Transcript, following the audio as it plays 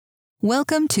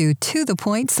Welcome to the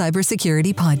Point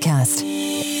Cybersecurity Podcast.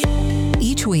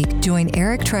 Each week, join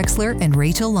Eric Trexler and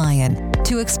Rachel Lyon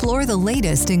to explore the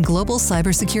latest in global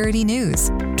cybersecurity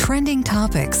news, trending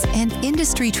topics, and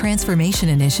industry transformation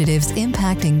initiatives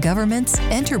impacting governments,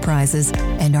 enterprises,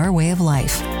 and our way of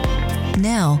life.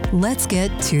 Now, let's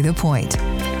get to the point.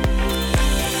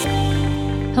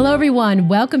 Hello, everyone.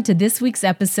 Welcome to this week's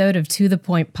episode of To The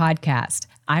Point Podcast.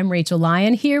 I'm Rachel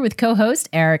Lyon here with co-host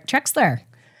Eric Trexler.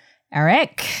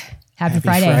 Eric, happy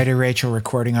Friday. Happy Friday, Rachel,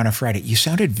 recording on a Friday. You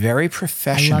sounded very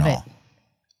professional. I love it.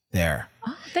 There.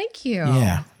 Oh, thank you.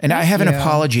 Yeah. And I have an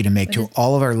apology to make to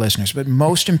all of our listeners, but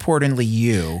most importantly,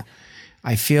 you.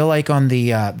 I feel like on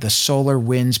the Solar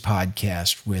Winds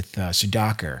podcast with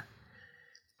Sudhakar,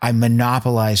 I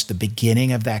monopolized the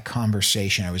beginning of that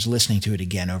conversation. I was listening to it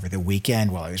again over the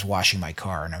weekend while I was washing my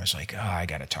car, and I was like, I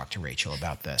got to talk to Rachel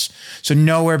about this. So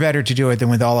nowhere better to do it than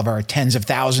with all of our tens of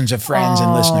thousands of friends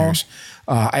and listeners.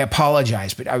 I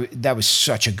apologize, but that was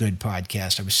such a good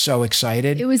podcast. I was so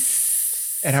excited. It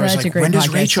was and I was like, when does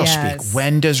Rachel speak? Yes.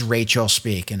 When does Rachel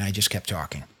speak? And I just kept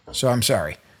talking. So I'm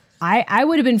sorry. I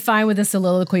would have been fine with a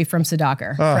soliloquy from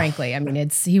Sudhakar, frankly. I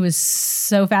mean, he was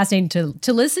so fascinating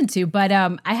to listen to. But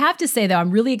I have to say, though,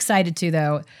 I'm really excited too,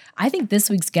 though. I think this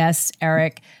week's guest,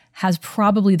 Eric, has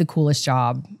probably the coolest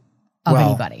job of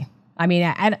anybody. I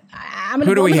mean, I'm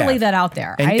going to lay that out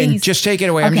there. And just take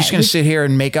it away. I'm just going to sit here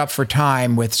and make up for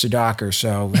time with Sudhakar.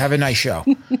 So have a nice show.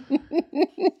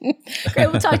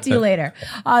 Great, we'll talk to you later.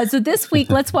 So this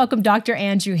week, let's welcome Dr.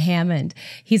 Andrew Hammond.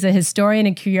 He's a historian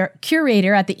and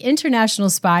curator at the International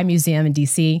Spy Museum in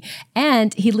DC,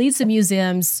 and he leads the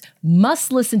museum's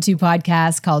must-listen-to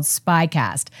podcast called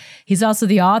Spycast. He's also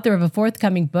the author of a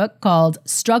forthcoming book called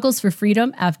Struggles for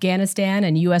Freedom, Afghanistan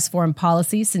and U.S. Foreign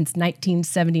Policy Since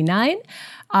 1979.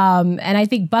 And I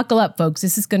think buckle up, folks.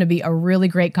 This is going to be a really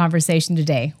great conversation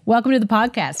today. Welcome to the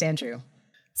podcast, Andrew.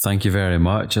 Thank you very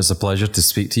much. It's a pleasure to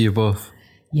speak to you both.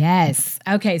 Yes.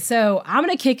 Okay, so I'm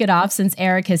going to kick it off since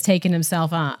Eric has taken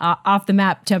himself off the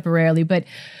map temporarily. But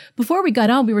before we got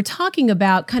on, we were talking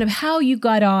about kind of how you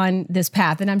got on this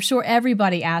path. And I'm sure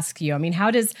everybody asks you, I mean,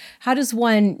 how does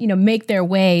one, make their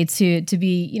way to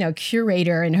be,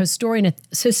 curator and historian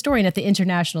at the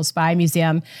International Spy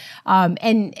Museum?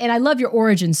 And I love your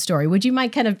origin story. Would you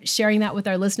mind kind of sharing that with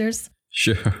our listeners?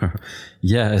 Sure.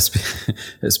 Yeah,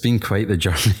 it's been quite the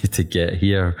journey to get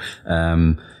here. I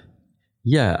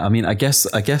mean, I guess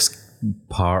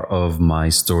part of my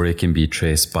story can be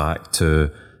traced back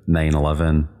to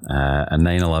 9/11. And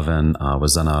 9/11, I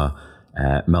was in a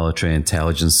military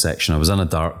intelligence section. I was in a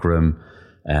dark room.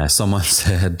 Someone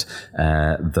said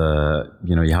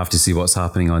you have to see what's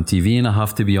happening on TV, and I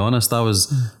have to be honest, I was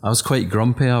quite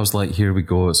grumpy. I was like, here we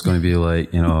go. It's going to be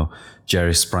like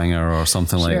Jerry Springer or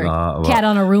something like that. Cat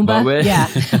on a Roomba. Yeah.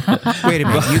 Wait a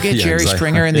minute. You get Jerry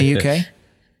Springer in the UK?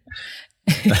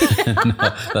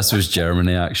 No, this was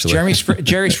Germany, actually.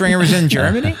 Jerry Springer was in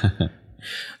Germany?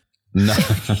 No.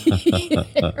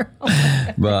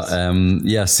 But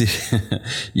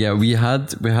we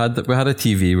had a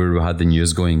TV where we had the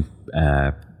news going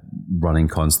running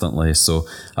constantly. So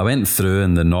I went through,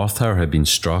 and the North Tower had been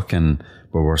struck, and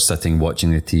we were sitting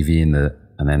watching the TV, and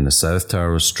then the South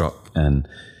Tower was struck. And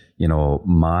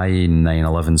my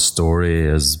 9/11 story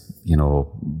is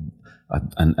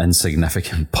an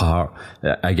insignificant part.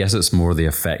 I guess it's more the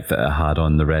effect that it had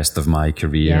on the rest of my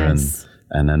career. Yes.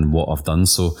 And then what I've done.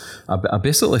 So I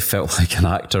basically felt like an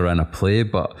actor in a play,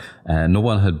 but no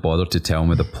one had bothered to tell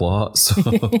me the plot.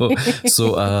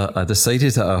 So I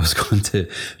decided that I was going to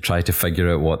try to figure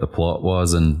out what the plot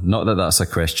was. And not that that's a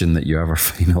question that you ever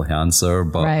finally answer,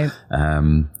 but right.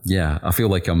 I feel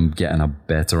like I'm getting a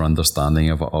better understanding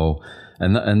of it all.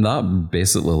 And that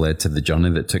basically led to the journey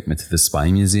that took me to the Spy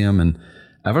Museum. And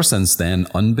ever since then,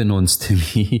 unbeknownst to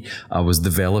me, I was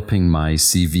developing my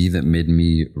CV that made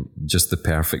me just the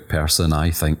perfect person,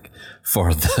 I think,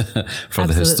 for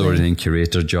the historian and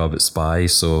curator job at Spy.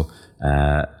 So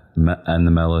in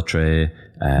the military,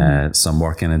 some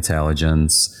work in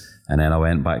intelligence, and then I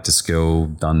went back to school,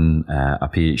 done a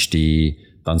PhD,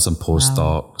 done some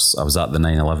postdocs. Wow. I was at the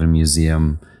 9/11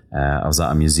 Museum. I was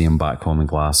at a museum back home in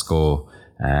Glasgow.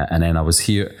 And then I was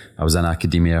in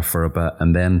academia for a bit.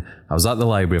 And then I was at the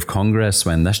Library of Congress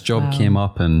when this job came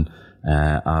up, and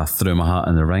I threw my hat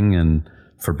in the ring, and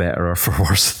for better or for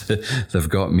worse, they've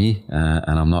got me,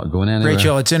 and I'm not going anywhere.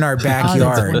 Rachel, it's in our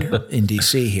backyard in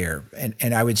DC here.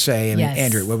 And I would say,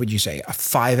 Andrew, what would you say? A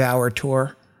 5-hour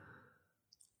tour?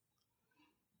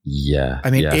 Yeah.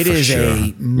 I mean, it is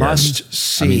a must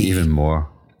see. I mean, even more.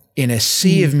 In a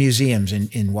sea of museums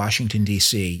in Washington,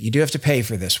 D.C. You do have to pay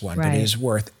for this one, but it is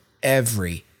worth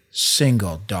every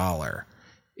single dollar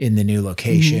in the new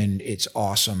location. It's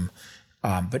awesome.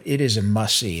 But it is a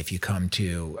must-see if you come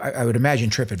to, I would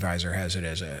imagine TripAdvisor has it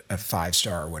as a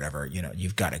 5-star or whatever,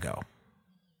 you've got to go.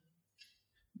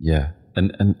 Yeah.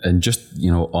 And just,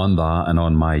 on that and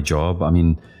on my job, I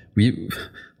mean,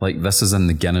 this is in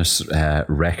the Guinness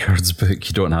Records book.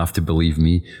 You don't have to believe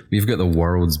me. We've got the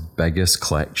world's biggest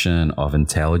collection of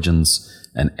intelligence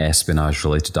and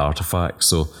espionage-related artifacts.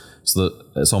 So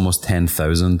it's almost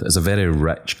 10,000. It's a very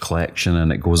rich collection,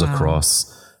 and it goes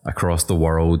across the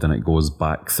world, and it goes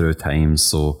back through time.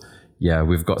 So yeah,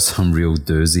 we've got some real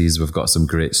doozies. We've got some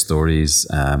great stories.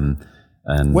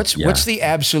 And what's the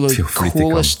absolute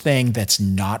coolest thing that's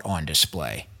not on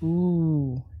display?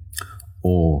 Ooh.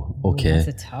 Oh, okay. Ooh,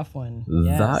 that's a tough one.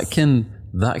 Yes.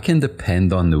 That can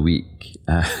depend on the week.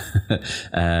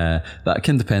 That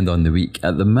can depend on the week.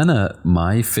 At the minute,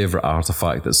 my favorite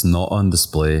artifact that's not on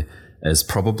display is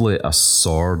probably a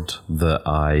sword that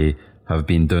I have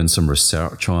been doing some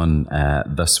research on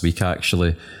this week,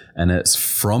 actually. And it's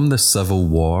from the Civil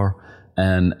War,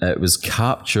 and it was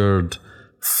captured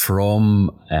from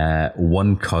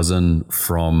one cousin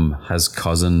from his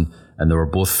cousin, and they were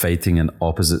both fighting in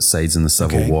opposite sides in the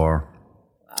Civil War.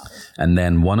 And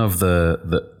then one of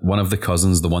the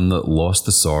cousins, the one that lost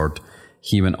the sword,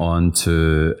 he went on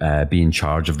to be in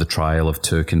charge of the trial of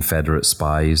 2 Confederate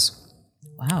spies.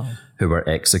 Wow. Who were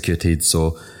executed.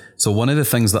 So one of the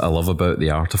things that I love about the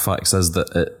artifacts is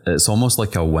that it's almost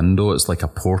like a window. It's like a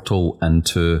portal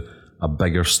into a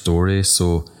bigger story.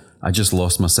 So I just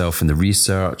lost myself in the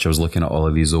research. I was looking at all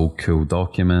of these old cool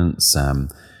documents,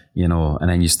 and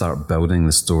then you start building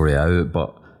the story out.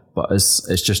 But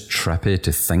it's just trippy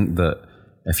to think that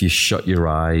if you shut your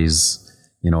eyes,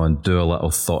 and do a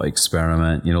little thought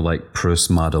experiment, like Proust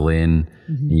Madeleine,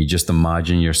 and you just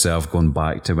imagine yourself going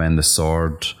back to when the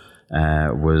sword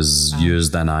was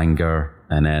used in anger,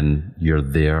 and then you're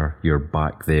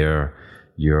back there,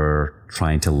 you're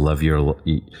trying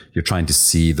to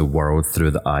see the world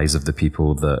through the eyes of the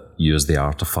people that use the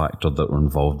artifact or that were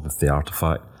involved with the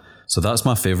artifact. So that's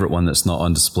my favorite one that's not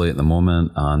on display at the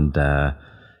moment, and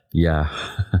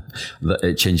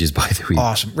it changes by the week.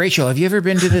 Awesome. Rachel, have you ever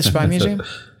been to the Spy Museum?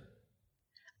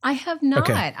 I have not.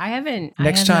 Okay. I haven't.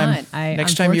 Next time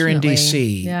you're in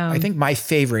DC, yeah. I think my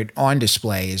favorite on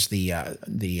display is the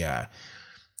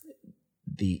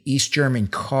East German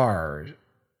car,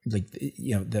 like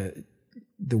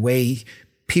the way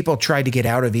people tried to get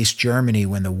out of East Germany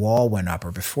when the wall went up,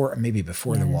 or before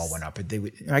the wall went up.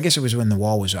 I guess it was when the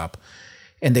wall was up.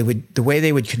 And the way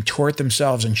they would contort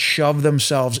themselves and shove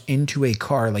themselves into a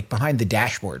car, like behind the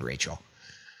dashboard, Rachel.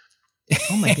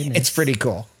 Oh my goodness. It's pretty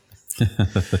cool.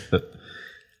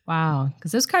 Wow.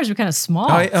 Because those cars were kind of small.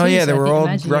 Oh yeah. They were all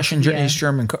Russian, East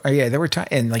German cars. Oh, yeah. They were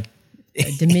and like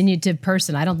a diminutive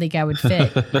person. I don't think I would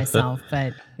fit myself,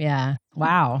 but yeah.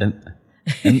 Wow. And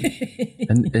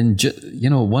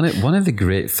one of the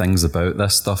great things about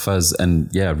this stuff is, and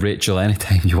yeah, Rachel,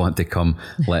 anytime you want to come,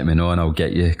 let me know and I'll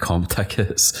get you comp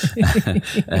tickets.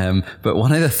 But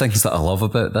one of the things that I love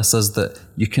about this is that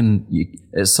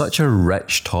it's such a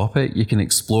rich topic. You can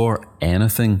explore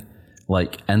anything.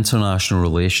 Like international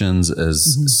relations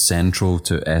is central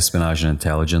to espionage and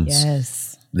intelligence.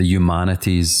 Yes. The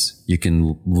humanities, you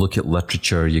can look at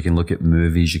literature, you can look at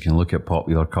movies, you can look at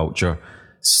popular culture.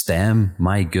 STEM,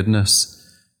 my goodness,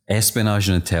 espionage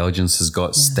and intelligence has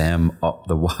got STEM up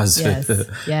the wazoo.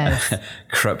 Yes.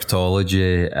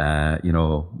 Cryptology,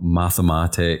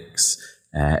 mathematics,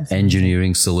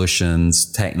 engineering solutions,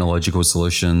 technological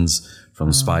solutions,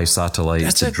 from spy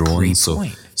satellites to drones.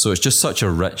 So it's just such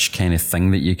a rich kind of thing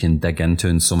that you can dig into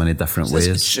in so many different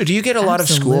ways. So do you get a lot of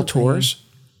school tours?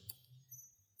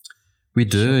 We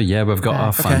do, yeah. We've got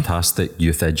a fantastic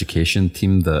youth education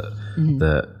team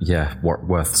that work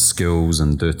with schools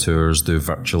and do tours, do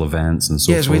virtual events and so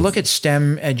forth. Yeah, as we look at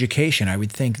STEM education, I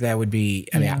would think that would be,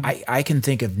 I can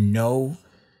think of no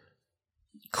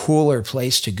cooler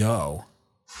place to go.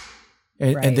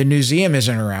 And the museum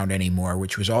isn't around anymore,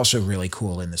 which was also really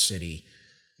cool in the city.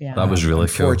 Yeah. That was really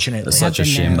cool. Unfortunately, it's such a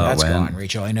shame that's went. gone,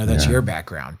 Rachel. I know that's your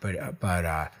background, but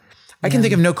I can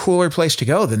think of no cooler place to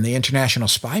go than the International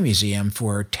Spy Museum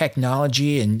for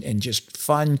technology and just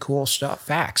fun, cool stuff,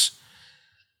 facts.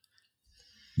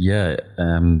 Yeah,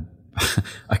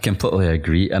 I completely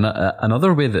agree. And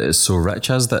another way that it's so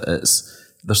rich is that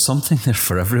there's something there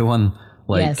for everyone.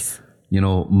 Like,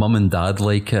 mum and dad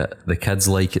like it, the kids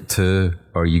like it too,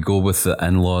 or you go with the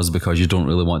in-laws because you don't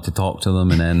really want to talk to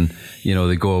them, and then,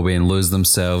 they go away and lose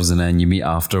themselves, and then you meet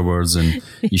afterwards and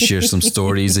you share some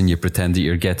stories and you pretend that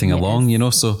you're getting along,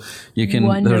 so you can,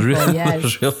 there's really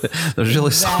exactly. there's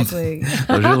really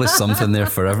something there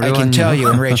for everyone. I can tell you,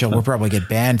 and Rachel, we'll probably get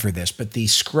banned for this, but the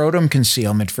scrotum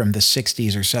concealment from the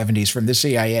 60s or 70s from the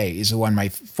CIA is the one my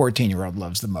 14-year-old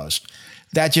loves the most.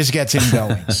 That just gets him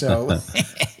going. So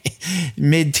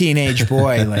mid-teenage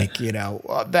boy,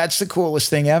 that's the coolest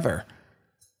thing ever.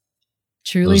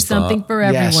 Truly something for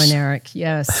everyone, yes. Eric.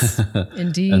 Yes,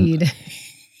 indeed.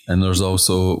 And there's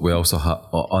also, we also have,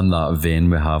 on that vein,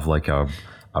 we have like a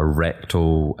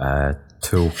rectal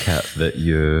toolkit that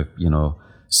you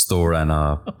store in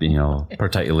a,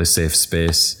 particularly safe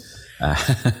space.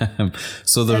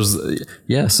 So there's, there's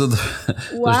just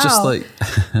like,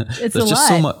 it's there's just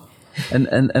so much.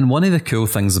 And one of the cool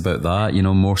things about that,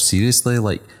 more seriously,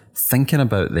 like thinking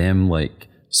about them like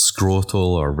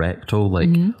scrotal or rectal, like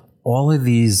all of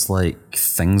these like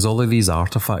things, all of these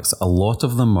artifacts, a lot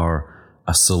of them are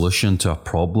a solution to a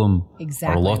problem.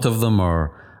 Exactly. Or a lot of them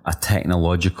are a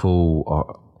technological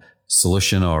or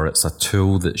solution, or it's a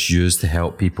tool that's used to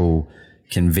help people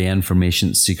convey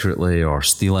information secretly or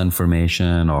steal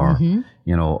information or,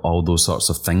 all those sorts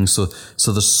of things. So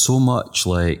there's so much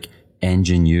like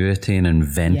ingenuity and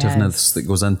inventiveness that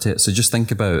goes into it. So just think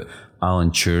about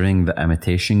Alan Turing, The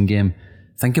Imitation Game.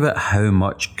 Think about how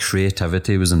much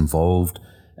creativity was involved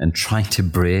in trying to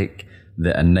break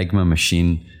the Enigma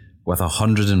machine with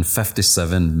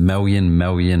 157 million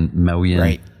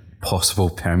possible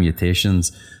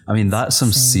permutations. I mean, that's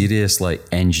some serious like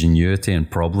ingenuity and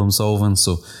problem solving.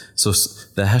 So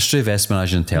the history of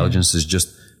espionage intelligence is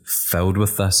just filled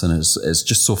with this, and it's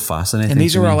just so fascinating. And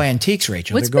these are all antiques,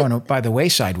 Rachel. They're going by the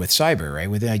wayside with cyber, right?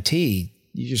 With IT, you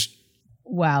just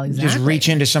just reach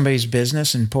into somebody's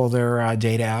business and pull their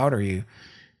data out, or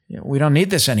we don't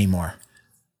need this anymore.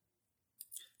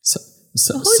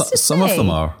 Some of them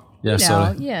are. Yeah,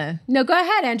 sorry. Yeah. No, go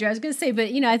ahead, Andrew. I was going to say, but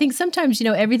I think sometimes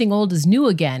everything old is new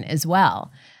again as well.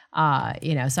 So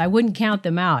I wouldn't count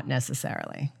them out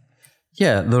necessarily.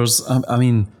 Yeah, there's.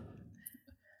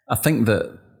 I think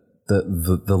that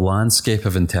the landscape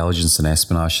of intelligence and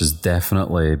espionage has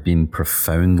definitely been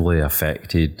profoundly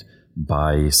affected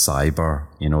by cyber.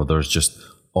 There's just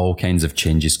all kinds of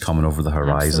changes coming over the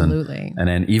horizon. Absolutely. And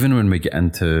then even when we get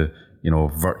into,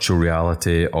 virtual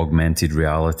reality, augmented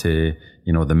reality,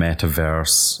 the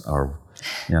metaverse, or,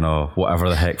 whatever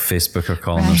the heck Facebook are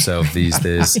calling themselves these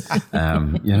days.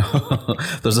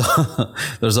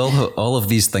 There's all of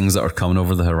these things that are coming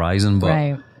over the horizon,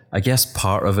 but I guess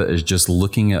part of it is just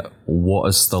looking at what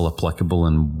is still applicable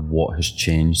and what has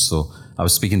changed. So I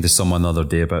was speaking to someone the other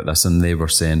day about this, and they were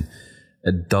saying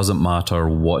it doesn't matter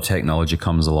what technology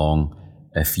comes along.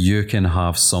 If you can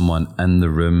have someone in the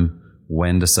room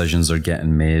when decisions are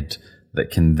getting made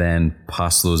that can then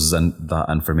pass that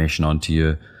information on to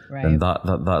you, then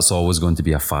that's always going to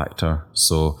be a factor.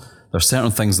 So there's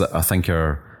certain things that I think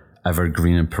are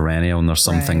evergreen and perennial, and there's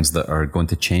some things that are going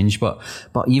to change. But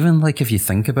even like if you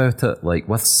think about it, like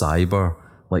with cyber,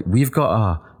 like we've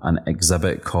got an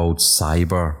exhibit called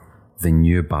Cyber, the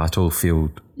New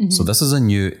Battlefield. So this is a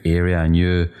new area,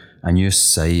 a new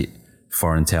site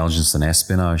for intelligence and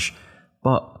espionage.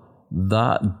 But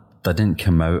that didn't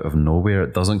come out of nowhere.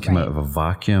 It doesn't come out of a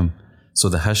vacuum. So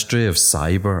the history of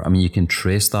cyber, you can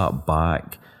trace that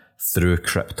back through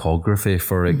cryptography,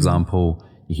 for example.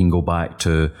 You can go back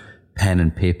to pencil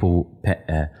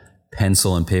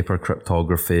and paper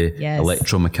cryptography,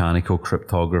 electromechanical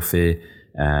cryptography,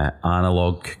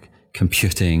 analog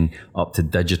computing, up to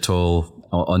digital,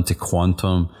 onto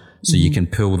quantum. So you can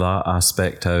pull that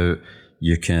aspect out.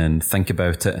 You can think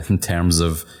about it in terms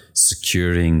of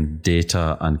securing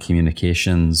data and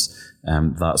communications.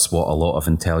 That's what a lot of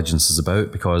intelligence is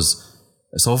about, because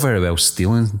it's all very well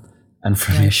stealing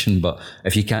information, but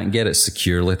if you can't get it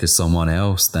securely to someone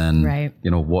else, then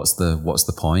what's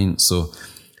the point? So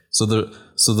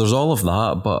there's all of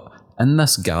that. But in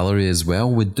this gallery as well,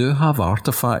 we do have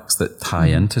artifacts that tie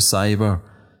into cyber.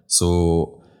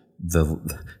 So the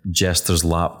Jester's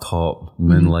laptop,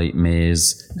 Moonlight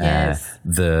Maze, a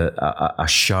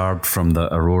shard from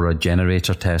the Aurora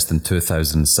generator test in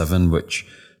 2007, which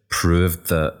proved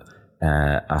that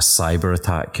a cyber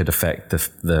attack could affect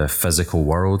the physical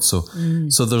world. So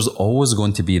there's always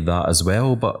going to be that as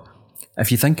well. But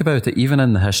if you think about it, even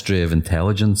in the history of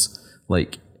intelligence,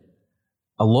 like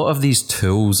a lot of these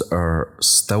tools are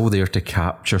still there to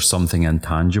capture something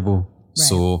intangible.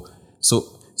 So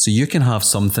you can have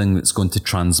something that's going to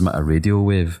transmit a radio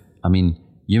wave.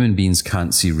 Human beings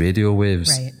can't see radio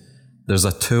waves. there's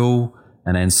a tool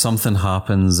and then something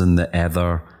happens in the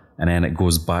ether and then it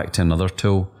goes back to another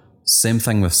tool. Same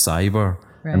thing with cyber.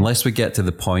 Right. Unless we get to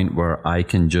the point where I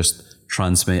can just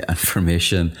transmit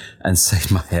information inside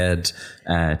my head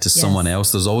to someone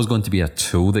else, there's always going to be a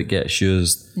tool that gets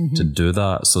used to do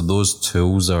that. So those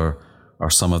tools are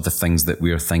some of the things that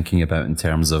we are thinking about in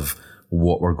terms of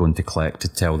what we're going to collect to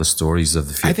tell the stories of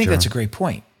the future. I think that's a great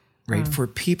point, right? For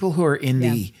people who are in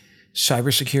the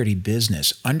cybersecurity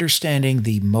business, understanding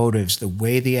the motives, the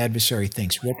way the adversary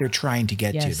thinks, what they're trying to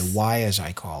get to, the why, as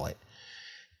I call it,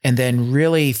 and then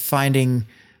really finding,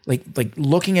 like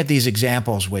looking at these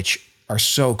examples, which are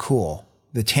so cool,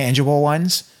 the tangible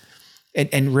ones,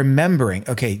 and remembering,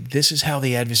 okay, this is how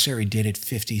the adversary did it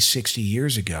 50, 60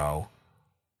 years ago.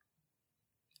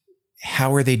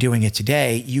 How are they doing it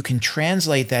today? You can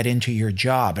translate that into your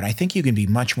job, and I think you can be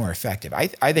much more effective. I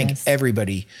think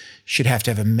everybody should have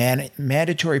to have a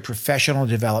mandatory professional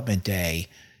development day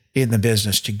in the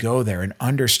business to go there and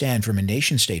understand from a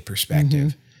nation state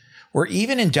perspective, or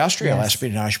even industrial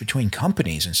espionage between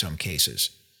companies in some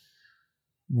cases,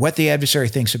 what the adversary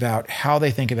thinks about, how they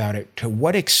think about it, to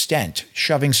what extent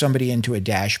shoving somebody into a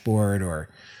dashboard or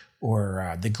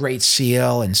the Great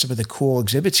Seal and some of the cool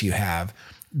exhibits you have.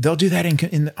 They'll do that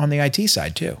on the IT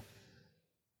side too.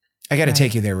 I got to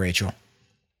take you there, Rachel.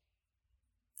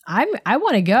 I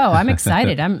want to go. I'm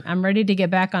excited. I'm ready to get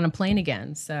back on a plane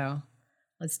again. So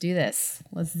let's do this.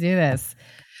 Let's do this.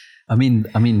 I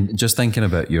mean, just thinking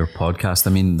about your podcast,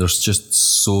 I mean, there's just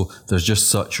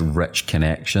such rich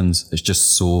connections. It's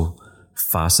just so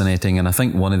fascinating. And I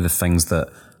think one of the things that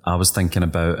I was thinking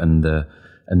about in the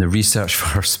research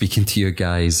for speaking to you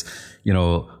guys,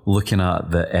 looking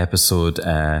at the episode,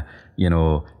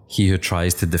 he who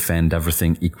tries to defend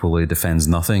everything equally defends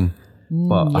nothing.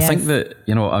 But I think that,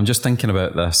 I'm just thinking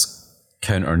about this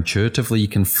counterintuitively. You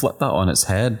can flip that on its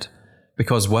head,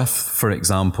 because with, for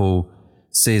example,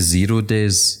 say 0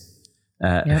 days,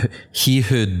 he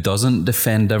who doesn't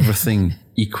defend everything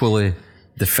equally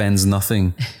defends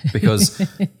nothing. Because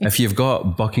if you've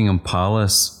got Buckingham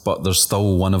Palace, but there's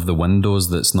still one of the windows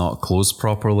that's not closed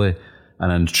properly,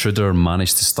 and an intruder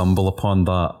managed to stumble upon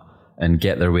that and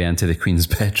get their way into the Queen's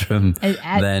bedroom,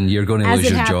 then you're going to lose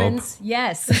your job.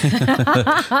 Yes.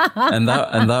 and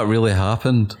that really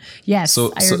happened. Yes, I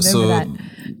remember that.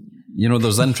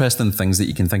 There's interesting things that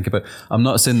you can think about. I'm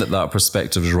not saying that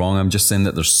perspective is wrong. I'm just saying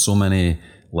that there's so many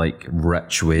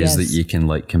rich ways that you can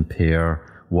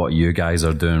compare what you guys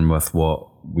are doing with what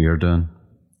we're doing.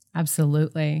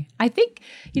 Absolutely. I think,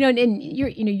 and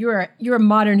you're a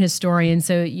modern historian,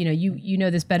 so, you know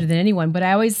this better than anyone, but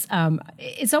I always,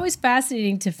 it's always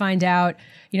fascinating to find out,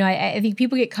 I think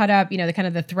people get caught up, the kind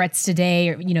of the threats today,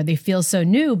 or, they feel so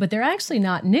new, but they're actually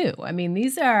not new. I mean,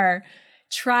 these are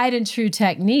tried and true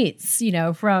techniques,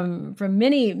 from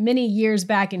many, many years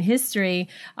back in history,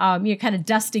 kind of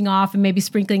dusting off and maybe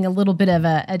sprinkling a little bit of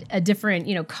a different,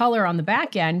 color on the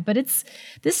back end. But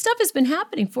this stuff has been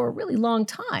happening for a really long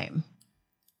time.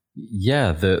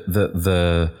 Yeah, this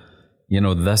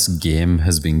game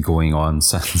has been going on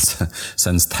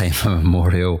since time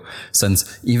immemorial.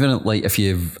 Since even if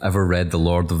you've ever read The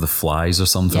Lord of the Flies or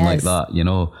something like that,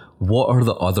 what are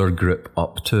the other group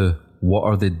up to? What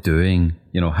are they doing?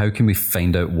 How can we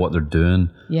find out what they're doing?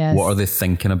 Yes. What are they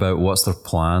thinking about? What's their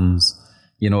plans?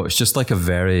 It's just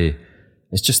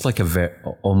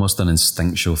almost an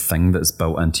instinctual thing that's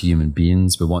built into human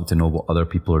beings. We want to know what other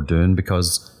people are doing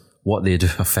because what they do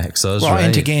affects us, right?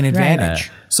 And to gain advantage.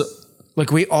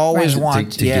 We always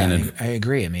want to gain. I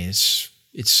agree. I mean, it's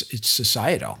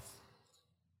societal.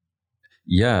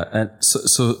 Yeah, and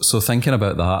so thinking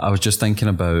about that, I was just thinking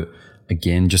about,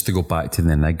 again, just to go back to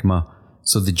the Enigma.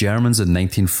 So the Germans in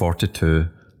 1942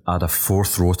 add a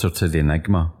fourth rotor to the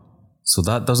Enigma. So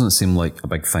that doesn't seem like a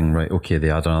big thing, right? Okay,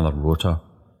 they add another rotor.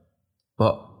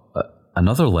 But at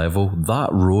another level, that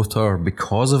rotor,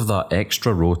 because of that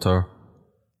extra rotor,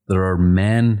 there are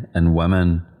men and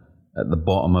women at the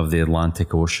bottom of the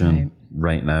Atlantic Ocean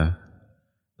right now.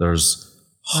 There's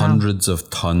hundreds of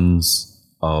tons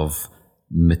of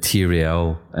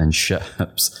material and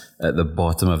ships at the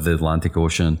bottom of the Atlantic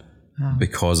Ocean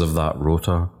because of that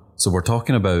rotor. So we're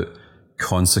talking about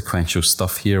consequential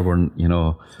stuff here. We're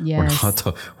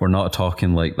not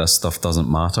talking like this stuff doesn't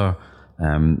matter.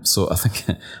 So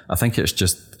I think it's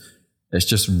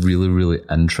just really, really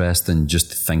interesting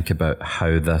just to think about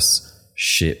how this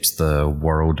shapes the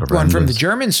world around us. Well, and from the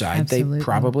German side, they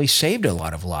probably saved a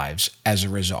lot of lives as a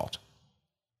result.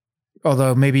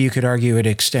 Although maybe you could argue it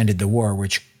extended the war,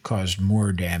 which caused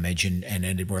more damage and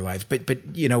ended more lives. But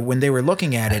when they were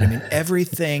looking at it, I mean,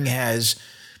 everything has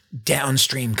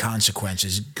downstream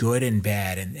consequences, good and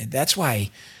bad. And that's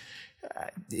why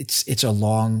it's a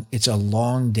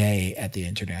long day at the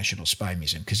International Spy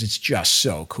Museum, because it's just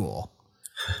so cool.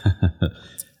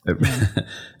 It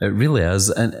really is.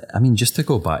 And I mean, just to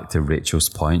go back to Rachel's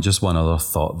point, just one other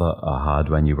thought that I had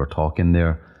when you were talking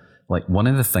there, like one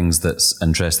of the things that's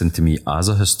interesting to me as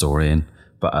a historian,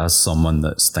 but as someone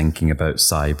that's thinking about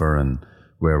cyber and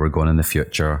where we're going in the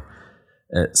future,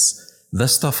 it's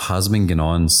this stuff has been going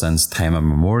on since time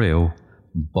immemorial,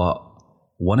 but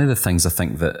one of the things I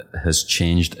think that has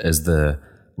changed is the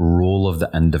role of the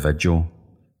individual.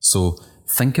 So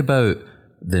think about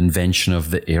the invention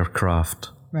of the aircraft.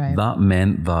 Right. That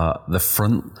meant that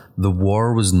the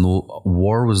war was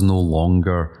no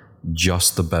longer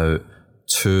just about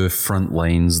two front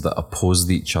lines that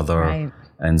opposed each other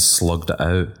and slugged it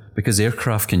out, because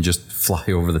aircraft can just fly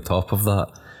over the top of that.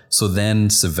 So then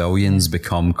civilians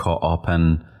become caught up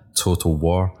in total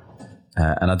war.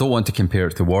 And I don't want to compare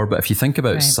it to war, but if you think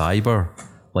about cyber,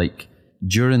 like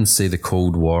during, say, the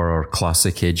Cold War or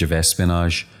classic age of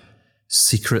espionage,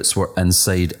 secrets were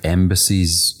inside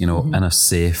embassies, you know, in a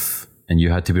safe, and you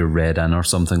had to be read in or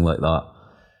something like that.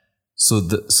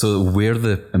 So where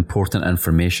the important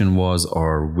information was,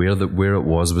 or where it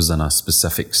was in a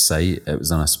specific site. It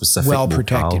was in a specific well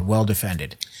protected, locale. well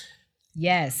defended.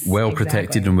 Yes. Well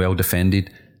protected and well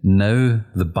defended. Now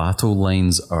the battle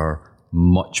lines are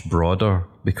much broader,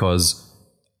 because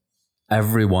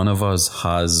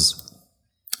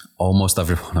almost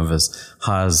every one of us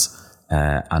has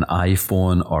an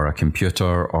iPhone or a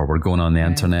computer, or we're going on the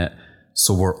internet.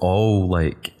 So we're all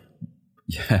like,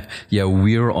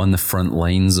 we're on the front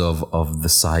lines of the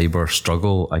cyber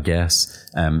struggle, I guess.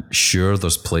 Sure,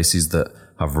 there's places that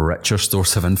have richer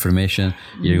stores of information.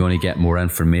 You're going to get more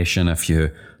information if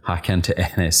you hack into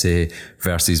NSA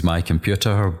versus my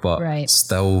computer, but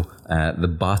still, the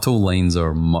battle lines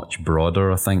are much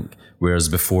broader, I think. Whereas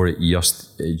before it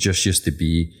just used to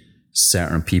be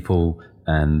certain people,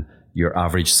 and your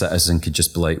average citizen could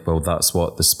just be like, well, that's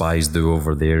what the spies do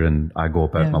over there, and I go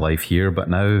about my life here. But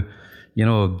now, you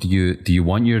know, do you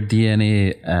want your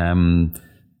DNA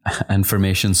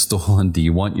information stolen? Do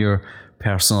you want your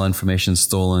personal information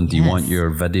stolen? Do you want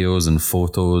your videos and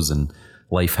photos and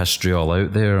life history all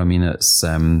out there? I mean, it's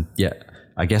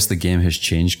I guess the game has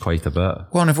changed quite a bit.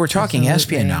 Well, and if we're talking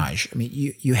espionage, I mean,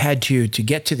 you had to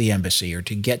get to the embassy or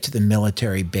to get to the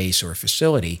military base or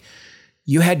facility,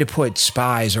 you had to put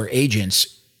spies or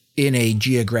agents in a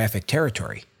geographic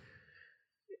territory.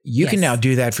 You can now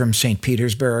do that from St.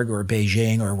 Petersburg or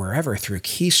Beijing or wherever through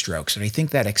keystrokes. And I think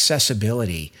that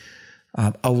accessibility,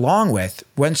 along with,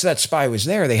 once that spy was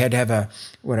there, they had to have a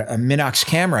Minox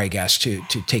camera, I guess, to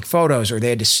take photos, or they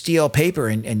had to steal paper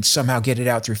and somehow get it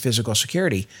out through physical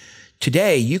security.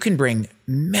 Today, you can bring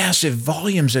massive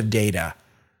volumes of data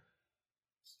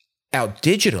out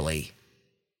digitally.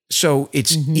 So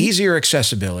it's easier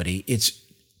accessibility. It's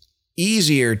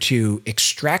easier to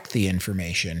extract the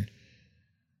information.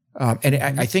 And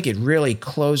I think it really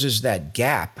closes that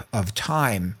gap of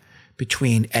time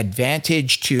between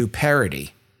advantage to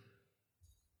parity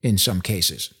in some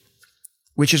cases,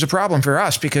 which is a problem for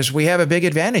us because we have a big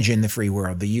advantage in the free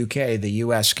world, the UK, the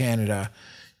US, Canada,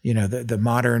 you know, the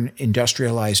modern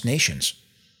industrialized nations.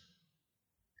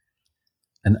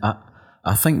 And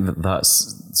I think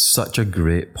that's such a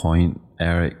great point,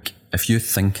 Eric. If you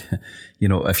think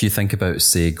about,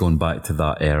 say, going back to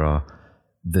that era,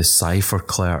 the cipher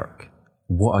clerk,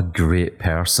 what a great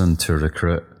person to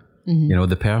recruit. You know,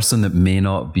 the person that may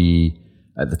not be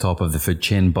at the top of the food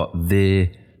chain, but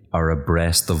they are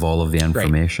abreast of all of the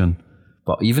information. Right.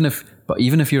 But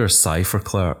even if you're a cipher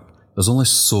clerk, there's only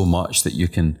so much that you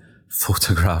can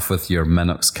photograph with your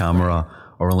Minox camera,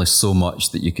 or only so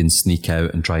much that you can sneak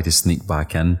out and try to sneak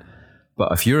back in.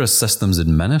 But if you're a systems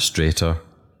administrator,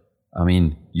 I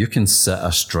mean, you can sit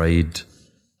astride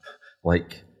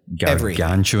like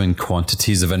gargantuan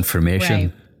quantities of information.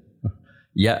 Right.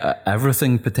 Yeah,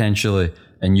 everything potentially.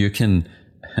 And you can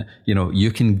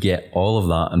get all of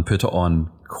that and put it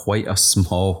on quite a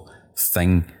small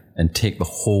thing and take the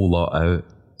whole lot out.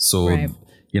 So,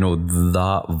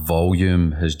 that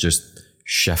volume has just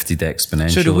shifted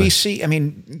exponentially. So do we see, I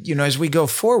mean, as we go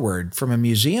forward from a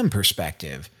museum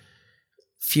perspective,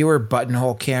 fewer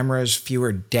buttonhole cameras,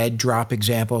 fewer dead drop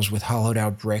examples with hollowed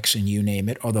out bricks and you name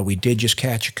it, although we did just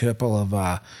catch a couple of,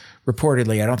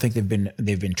 reportedly, I don't think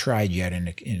they've been tried yet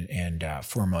and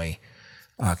formally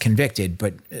convicted,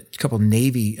 but a couple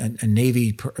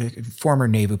former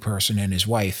Navy person and his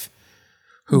wife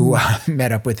who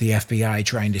met up with the FBI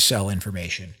trying to sell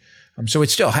information. So it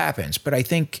still happens, but I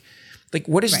think Like,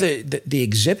 what is the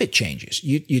exhibit changes?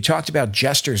 You talked about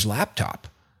Jester's laptop.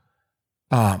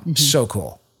 So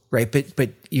cool, right? But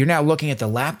you're now looking at the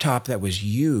laptop that was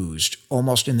used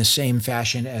almost in the same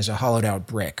fashion as a hollowed out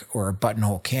brick or a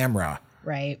buttonhole camera,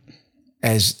 right?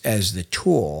 As the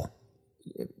tool.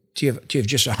 Do you have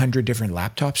just 100 different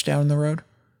laptops down the road?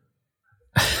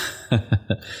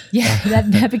 Yeah,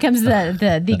 that becomes the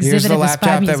exhibit. Here's the of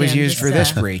laptop the that was used for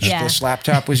this breach. Yeah. This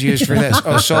laptop was used for this.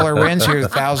 Oh, Solar Winds, here's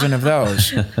 1,000 of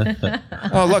those.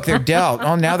 Oh, look, they're Dell.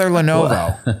 Oh, now they're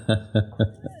Lenovo.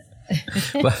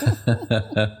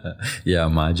 Yeah,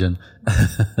 imagine.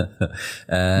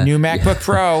 New MacBook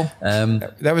Pro.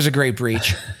 That was a great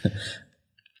breach.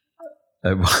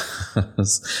 It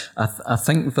was. I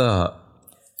think that.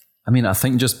 I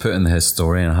think just putting the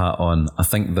historian hat on, I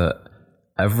think that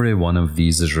every one of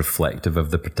these is reflective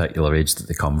of the particular age that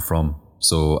they come from.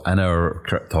 So in our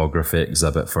cryptography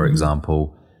exhibit, for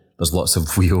example, there's lots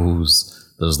of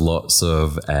wheels, there's lots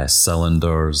of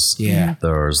cylinders,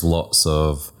 there's lots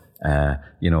of, a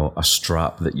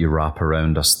strap that you wrap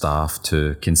around a staff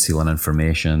to conceal an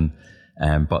information.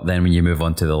 But then when you move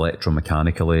on to the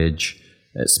electromechanical age,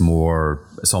 it's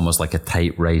almost like a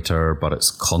typewriter, but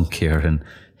it's clunkier and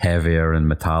heavier and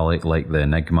metallic, like the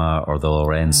Enigma or the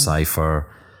Lorenz cipher.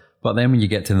 But then when you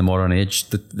get to the modern age,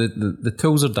 the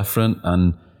tools are different,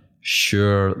 and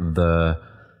sure, the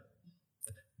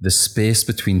space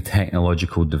between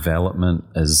technological development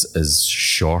is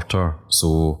shorter.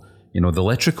 So, the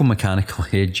electrical mechanical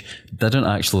age didn't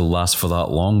actually last for that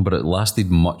long, but it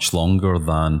lasted much longer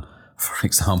than, for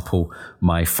example,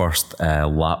 my first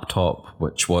laptop,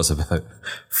 which was about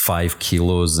 5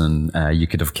 kilos, and you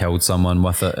could have killed someone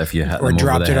with it if you hit them over the head.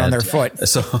 Or dropped it on their foot.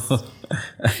 So,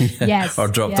 or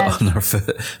dropped it on their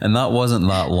foot. And that wasn't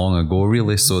that long ago,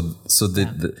 really. So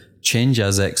the change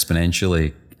is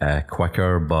exponentially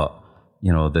quicker, but,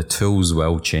 the tools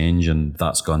will change, and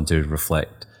that's going to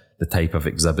reflect the type of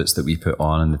exhibits that we put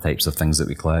on and the types of things that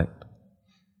we collect.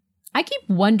 I keep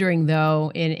wondering,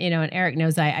 though, and Eric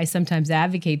knows I sometimes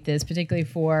advocate this, particularly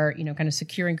for, kind of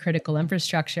securing critical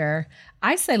infrastructure.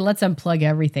 I say, let's unplug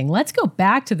everything. Let's go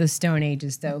back to the Stone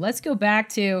Ages, though. Let's go back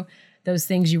to those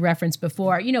things you referenced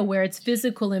before, where it's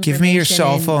physical information. Give me your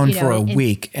cell phone for a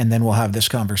week, and then we'll have this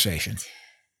conversation.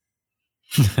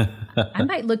 I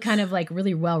might look kind of like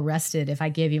really well rested if I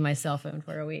gave you my cell phone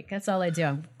for a week. That's all I do.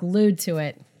 I'm glued to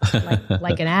it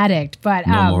like an addict. But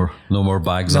no more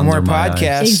bags. No more my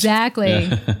podcasts. Exactly.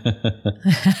 Yeah.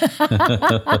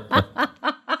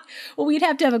 Well, we'd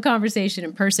have to have a conversation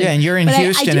in person. Yeah, and you're in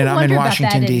Houston and I'm in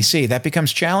Washington, D.C. That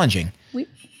becomes challenging. We'd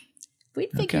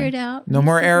figure it out. No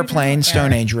more airplane,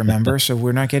 Stone Age, remember? So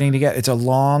we're not getting together. It's a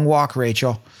long walk,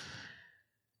 Rachel.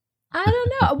 I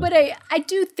don't know, but I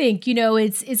do think,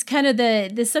 it's kind of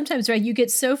the sometimes, right, you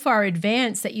get so far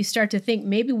advanced that you start to think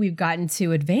maybe we've gotten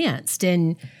too advanced,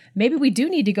 and maybe we do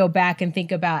need to go back and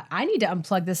think about, I need to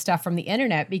unplug this stuff from the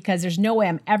internet because there's no way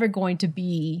I'm ever going to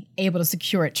be able to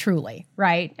secure it truly,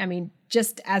 right?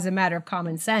 Just as a matter of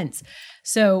common sense.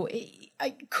 So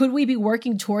could we be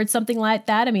working towards something like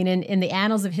that? In the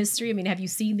annals of history, have you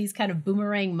seen these kind of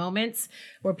boomerang moments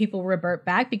where people revert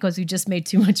back because we just made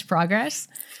too much progress?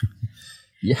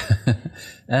 Yeah.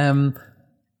 I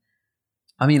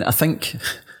think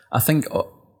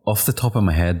off the top of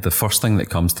my head, the first thing that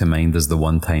comes to mind is the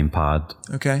one-time pad.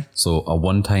 Okay. So a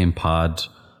one-time pad,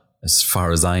 as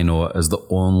far as I know, is the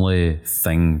only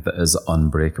thing that is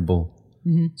unbreakable.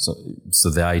 Mm-hmm. So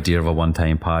the idea of a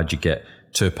one-time pad, you get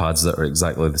two pads that are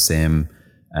exactly the same,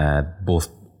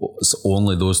 it's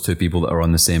only those two people that are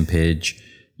on the same page.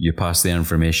 You pass the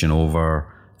information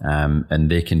over,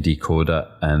 and they can decode it.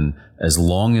 And as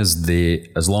long as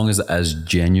it is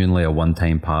genuinely a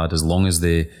one-time pad, as long as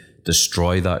they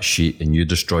destroy that sheet and you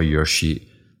destroy your sheet,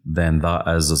 then that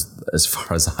is, as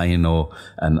far as I know,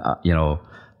 and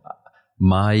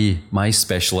my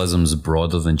specialism is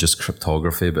broader than just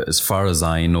cryptography, but as far as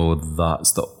I know,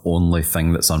 that's the only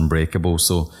thing that's unbreakable.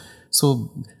 So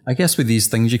I guess with these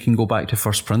things, you can go back to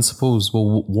first principles.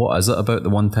 Well, what is it about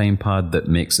the one-time pad that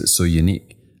makes it so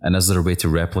unique? And is there a way to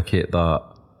replicate that,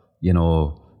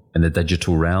 in the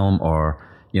digital realm? Or,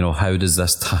 how does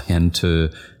this tie into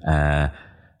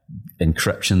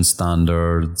encryption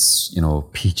standards,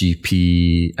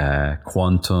 PGP,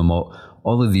 quantum,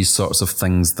 all of these sorts of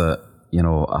things that,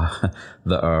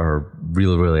 that are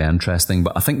really, really interesting.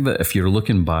 But I think that if you're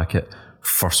looking back at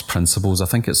first principles, I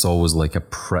think it's always like a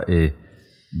pretty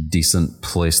decent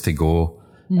place to go.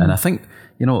 Mm. And I think,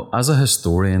 as a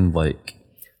historian, like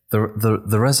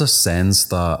there is a sense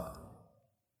that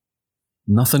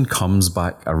nothing comes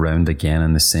back around again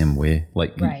in the same way.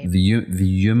 Like the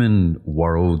human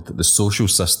world, the social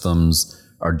systems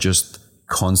are just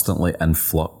constantly in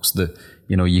flux.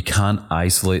 You can't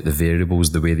isolate the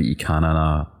variables the way that you can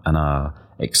in a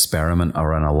experiment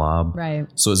or in a lab. Right.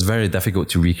 So it's very difficult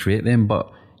to recreate them,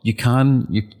 but you can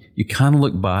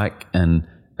look back, and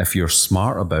if you're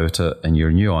smart about it and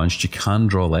you're nuanced, you can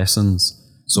draw lessons.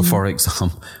 So for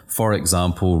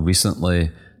example,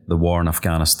 recently the war in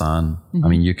Afghanistan. I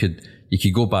mean, you could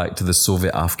go back to the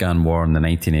Soviet-Afghan war in the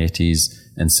 1980s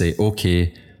and say,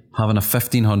 okay, having a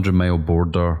 1,500-mile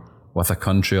border with a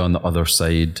country on the other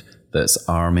side that's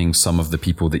arming some of the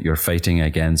people that you're fighting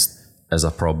against is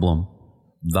a problem.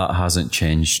 That hasn't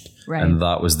changed. Right. And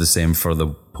that was the same for the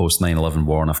post 9/11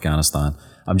 war in Afghanistan.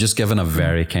 I'm just giving a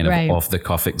very kind of off the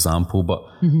cuff example, but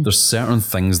there's certain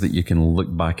things that you can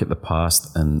look back at the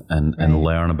past and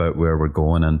learn about where we're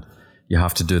going, and you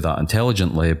have to do that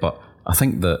intelligently. But I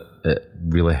think that it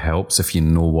really helps if you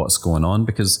know what's going on,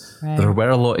 because there were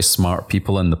a lot of smart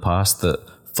people in the past that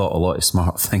thought a lot of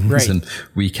smart things, and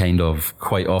we kind of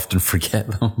quite often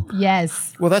forget them.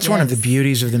 Yes. Well, that's one of the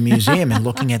beauties of the museum, and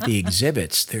looking at the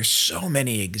exhibits, there's so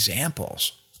many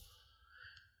examples.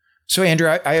 So, Andrew,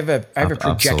 I have a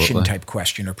projection type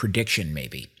question, or prediction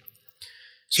maybe.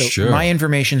 So my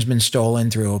information's been stolen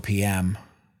through OPM,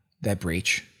 that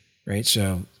breach, right?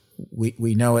 So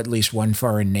we know at least one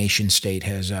foreign nation state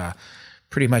has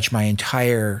pretty much my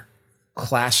entire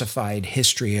classified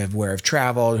history of where I've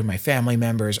traveled, my family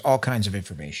members, all kinds of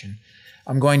information.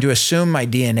 I'm going to assume my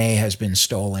DNA has been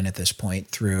stolen at this point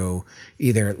through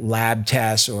either lab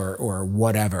tests or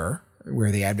whatever, where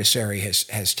the adversary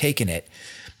has taken it.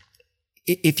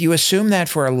 If you assume that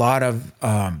for a lot of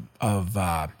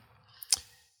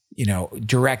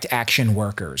direct action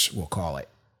workers, we'll call it,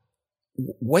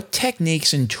 what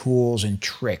techniques and tools and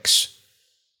tricks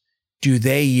do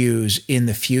they use in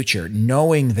the future,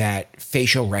 knowing that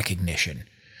facial recognition,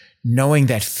 knowing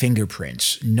that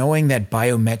fingerprints, knowing that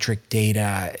biometric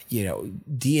data,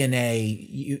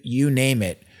 DNA, you name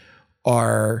it,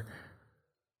 are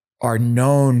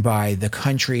known by the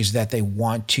countries that they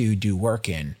want to do work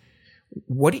in?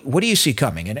 What do you see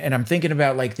coming? And I'm thinking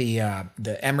about like the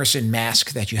Emerson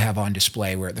mask that you have on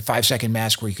display, where the 5-second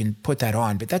mask where you can put that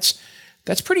on, but that's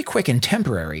pretty quick and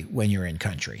temporary when you're in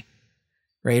country,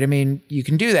 right? I mean, you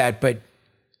can do that, but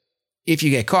if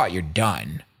you get caught, you're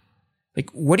done. Like,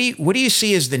 what do you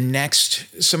see as the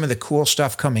next, some of the cool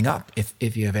stuff coming up,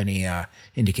 if you have any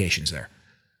indications there?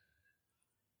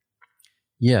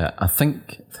 Yeah, I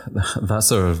think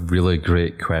that's a really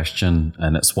great question,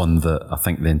 and it's one that I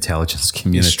think the intelligence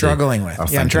community is struggling with.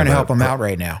 Yeah, I'm trying to help them out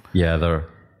right now. Yeah,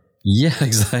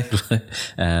 exactly.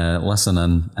 Listen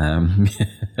in.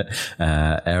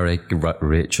 Eric,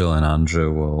 Rachel, and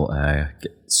Andrew will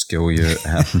school you.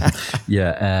 I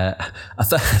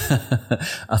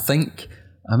think,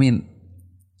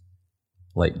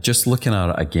 like, just looking at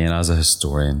it again as a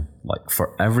historian, like,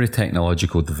 for every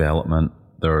technological development,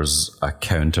 there's a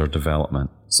counter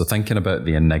development. So thinking about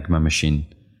the Enigma machine,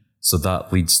 so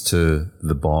that leads to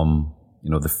the bomb,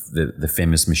 the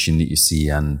famous machine that you see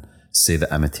in, say, the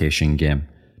Imitation Game.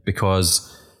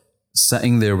 Because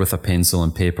sitting there with a pencil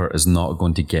and paper is not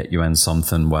going to get you in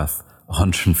something with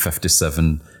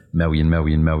 157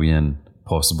 million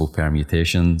possible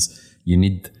permutations. You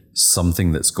need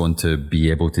something that's going to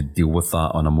be able to deal with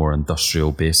that on a more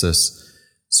industrial basis.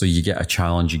 So you get a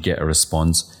challenge, you get a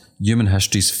response. Human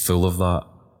history's full of that.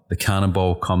 The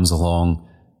cannonball comes along.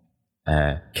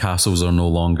 Castles are no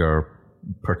longer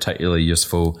particularly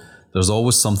useful. There's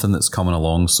always something that's coming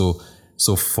along. So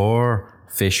for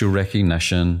facial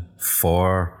recognition,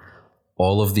 for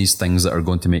all of these things that are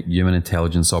going to make human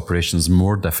intelligence operations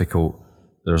more difficult,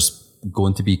 there's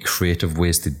going to be creative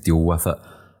ways to deal with it.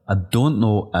 I don't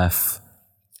know if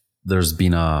there's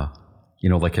been a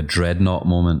Dreadnought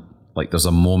moment. Like, there's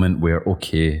a moment where,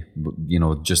 okay,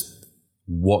 just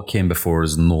what came before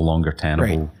is no longer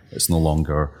tenable. Right. It's no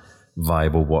longer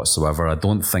viable whatsoever. I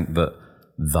don't think that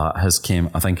has came.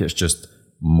 I think it's just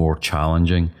more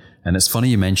challenging. And it's funny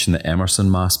you mentioned the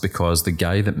Emerson mask, because the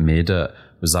guy that made it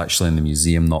was actually in the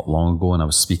museum not long ago, and I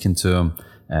was speaking to him,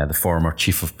 the former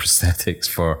chief of prosthetics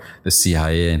for the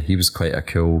CIA, and he was quite a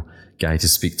cool guy to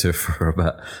speak to for a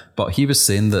bit. But he was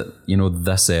saying that,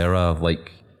 this era,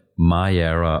 like, my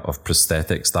era of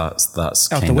prosthetics, that's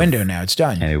out the window now. It's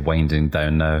done. Kind of winding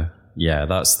down now. Yeah,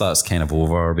 that's kind of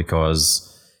over, because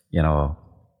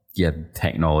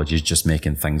technology is just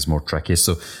making things more tricky.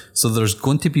 So there's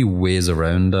going to be ways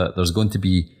around it. There's going to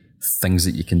be things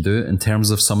that you can do in terms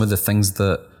of some of the things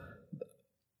that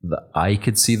I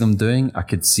could see them doing. I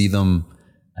could see them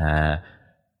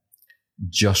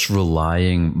just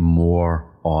relying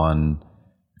more on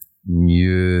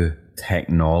new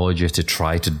technology to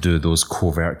try to do those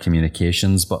covert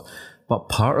communications, but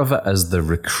part of it is the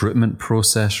recruitment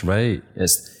process, right?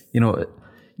 It's, you know,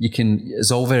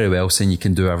 it's all very well saying you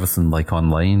can do everything like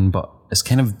online, but it's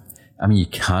kind of, I mean, you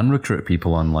can recruit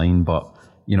people online, but,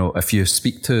 you know, if you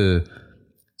speak to,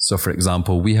 so for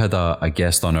example, we had a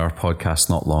guest on our podcast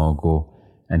not long ago,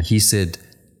 and he said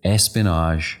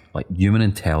espionage, like human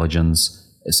intelligence,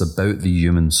 it's about the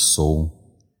human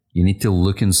soul. You need to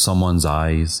look in someone's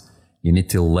eyes. You need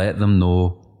to let them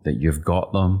know that you've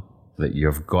got them, that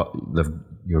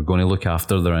you're going to look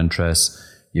after their interests,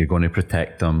 you're going to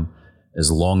protect them,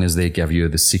 as long as they give you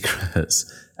the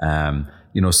secrets.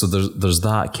 You know, so there's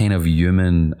that kind of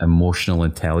human emotional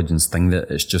intelligence thing that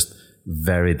it's just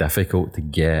very difficult to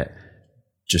get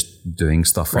just doing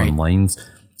stuff online.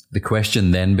 The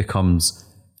question then becomes,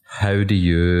 how do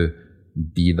you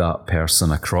be that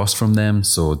person across from them?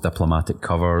 So diplomatic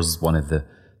cover is one of the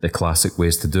classic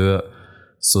ways to do it.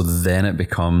 So then it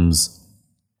becomes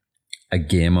a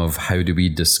game of how do we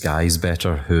disguise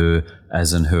better who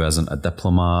is and who isn't a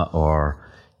diplomat,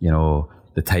 or, you know,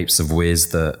 the types of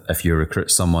ways that if you recruit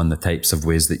someone, the types of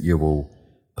ways that you will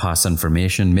pass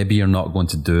information. Maybe you're not going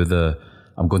to do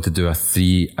I'm going to do a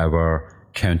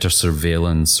 3-hour counter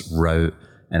surveillance route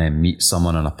and then meet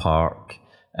someone in a park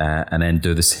and then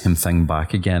do the same thing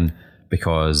back again,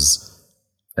 because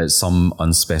at some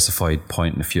unspecified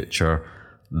point in the future,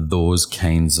 those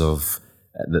kinds of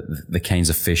the kinds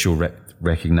of facial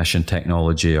recognition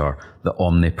technology or the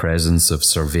omnipresence of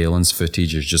surveillance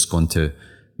footage is just going to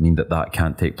mean that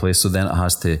can't take place. So then it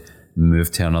has to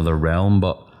move to another realm.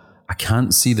 But I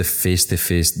can't see the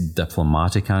face-to-face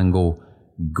diplomatic angle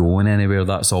going anywhere.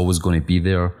 That's always going to be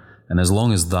there. And as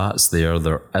long as that's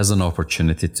there is an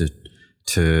opportunity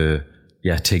to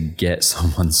get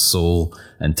someone's soul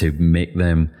and to make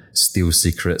them steal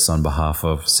secrets on behalf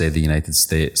of, say, the United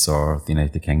States or the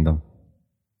United Kingdom.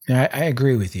 Yeah, I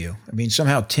agree with you. I mean,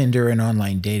 somehow Tinder and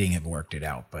online dating have worked it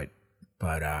out, but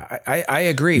I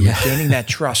agree with gaining that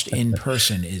trust in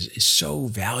person is so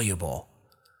valuable.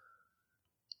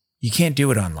 You can't do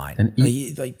it online. And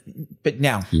but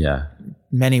now,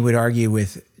 many would argue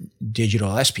with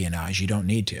digital espionage, you don't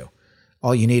need to.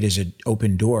 All you need is an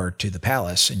open door to the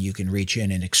palace, and you can reach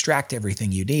in and extract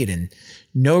everything you need, and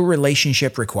no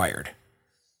relationship required.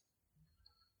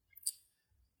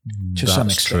 To some extent.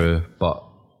 That's true, but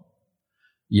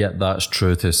that's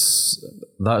true.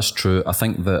 That's true. I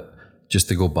think that just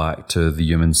to go back to the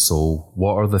human soul,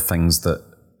 what are the things that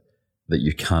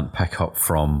you can't pick up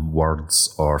from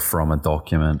words or from a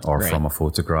document or from a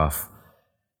photograph?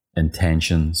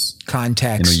 Intentions.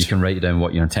 Context. You know, you can write down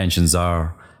what your intentions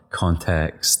are,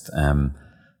 context,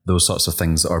 those sorts of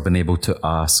things, or being able to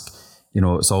ask, you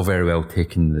know, it's all very well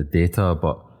taking the data,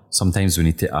 but sometimes we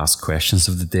need to ask questions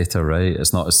of the data, right?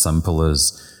 It's not as simple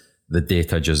as the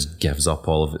data just gives up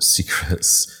all of its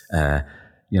secrets.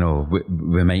 You know,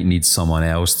 we might need someone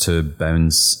else to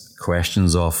bounce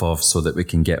questions off of so that we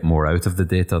can get more out of the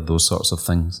data, those sorts of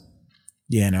things.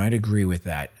 Yeah, no, I'd agree with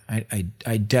that.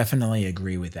 I definitely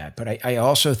agree with that. But I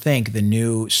also think the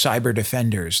new cyber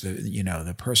defenders,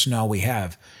 the personnel we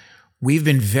have, we've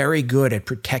been very good at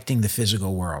protecting the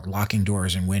physical world, locking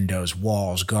doors and windows,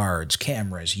 walls, guards,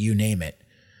 cameras, you name it.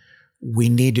 We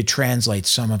need to translate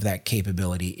some of that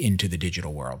capability into the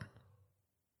digital world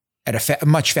at a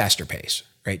much faster pace,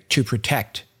 right? To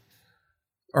protect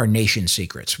our nation's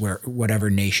secrets, whatever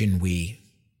nation we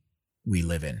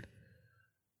live in.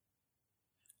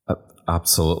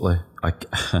 Absolutely.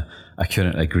 I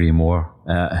couldn't agree more.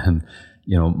 And,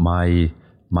 you know,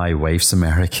 my wife's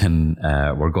American.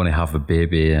 We're going to have a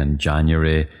baby in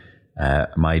January.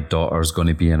 My daughter's going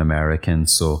to be an American.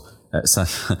 So it's,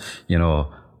 you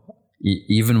know,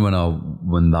 even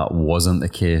when that wasn't the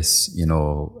case, you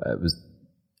know,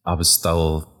 I was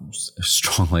still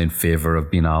strongly in favor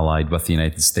of being allied with the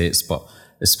United States, but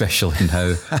especially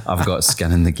now I've got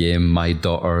skin in the game. My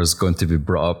daughter is going to be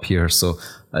brought up here, so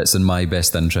it's in my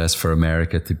best interest for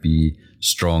America to be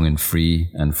strong and free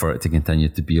and for it to continue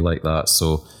to be like that.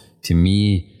 So to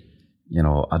me, you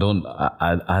know,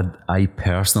 I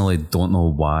personally don't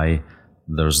know why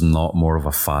there's not more of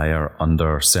a fire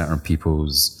under certain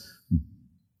people's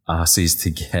asses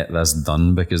to get this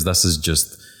done, because this is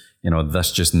just, you know,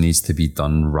 this just needs to be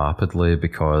done rapidly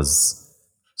because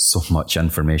so much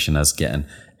information is getting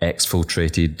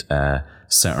exfiltrated.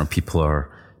 Certain people are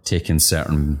taking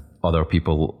certain other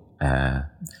people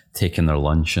taking their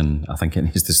lunch, and I think it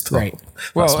needs to stop. Right.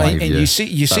 Well, and you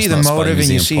see the motive, and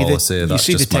you see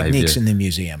the techniques in the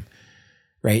museum,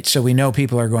 right? So we know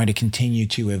people are going to continue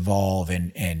to evolve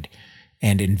and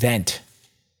and invent.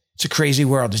 It's a crazy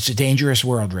world. It's a dangerous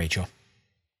world, Rachel.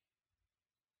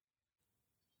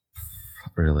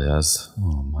 It really is.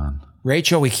 Oh, man.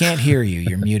 Rachel, we can't hear you.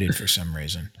 You're muted for some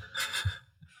reason.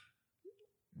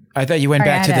 I thought you went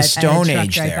back to the Stone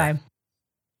Age there.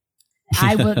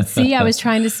 I will see. I was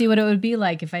trying to see what it would be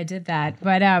like if I did that,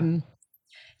 but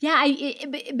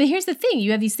but here's the thing: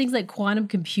 you have these things like quantum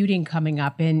computing coming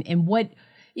up, and what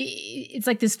it's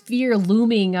like this fear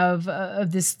looming of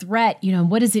this threat. You know,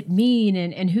 what does it mean,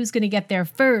 and who's going to get there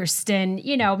first? And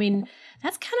I mean,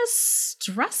 that's kind of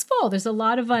stressful. There's a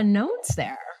lot of unknowns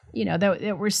there.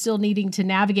 That we're still needing to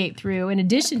navigate through, in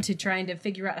addition to trying to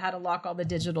figure out how to lock all the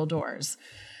digital doors.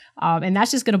 And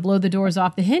that's just going to blow the doors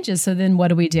off the hinges. So then what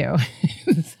do we do?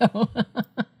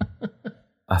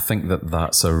 I think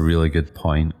that's a really good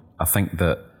point. I think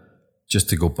that, just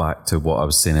to go back to what I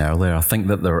was saying earlier, I think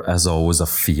that there is always a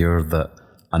fear that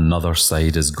another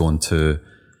side is going to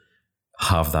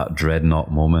have that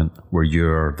dreadnought moment where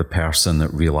you're the person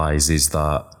that realizes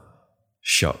that,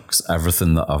 shucks,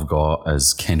 everything that I've got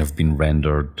has kind of been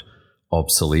rendered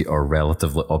obsolete or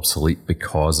relatively obsolete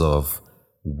because of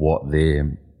what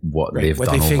they've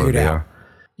done over there. Out.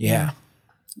 Yeah.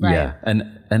 Right. Yeah.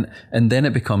 And then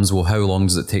it becomes, well, how long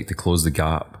does it take to close the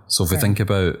gap? So if we think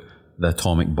about the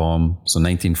atomic bomb, so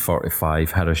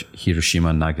 1945, Hiroshima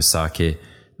and Nagasaki,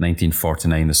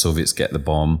 1949, the Soviets get the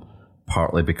bomb,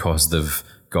 partly because they've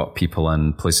got people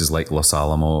in places like Los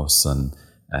Alamos and,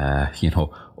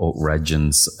 Oak Ridge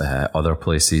and other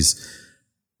places.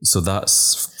 So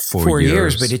that's 4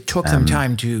 years. But it took them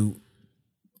time to,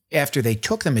 after they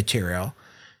took the material,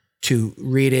 to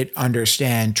read it,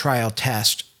 understand, trial,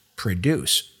 test,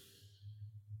 produce.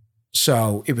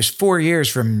 So it was 4 years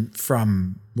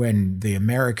from when the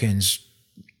Americans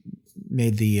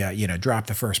made the, dropped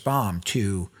the first bomb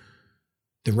to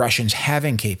the Russians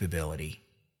having capability,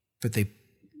 but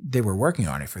they were working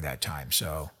on it for that time.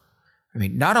 So, I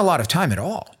mean, not a lot of time at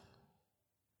all.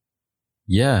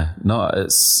 Yeah, no,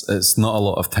 it's not a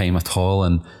lot of time at all.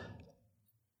 And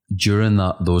during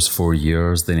those 4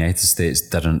 years, the United States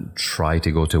didn't try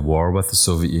to go to war with the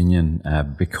Soviet Union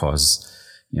because,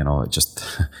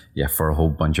 for a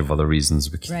whole bunch of other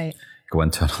reasons we can go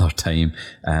into another time.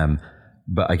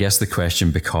 But I guess the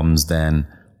question becomes then,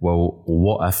 well,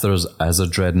 what if there is a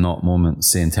dreadnought moment,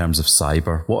 say in terms of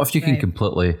cyber? What if you can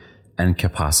completely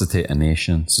incapacitate a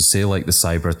nation? So say like the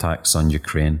cyber attacks on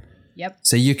Ukraine. Yep.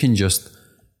 Say you can just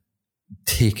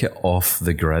take it off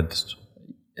the grid.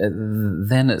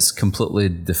 Then it's completely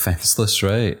defenseless,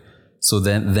 right? So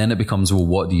then it becomes, well,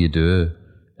 what do you do?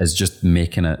 Is just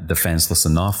making it defenseless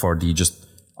enough, or do you just,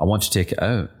 I want to take it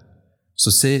out?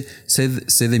 So say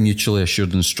the mutually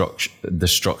assured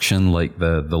destruction, like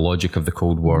the logic of the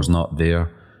Cold War is not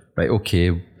there, right?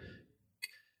 Okay,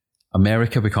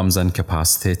 America becomes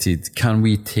incapacitated. Can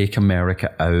we take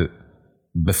America out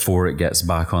before it gets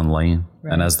back online?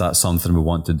 Right. And is that something we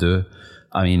want to do?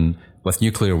 I mean, with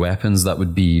nuclear weapons, that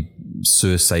would be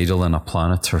suicidal in a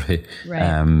planetary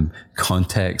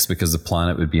context, because the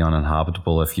planet would be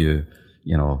uninhabitable if you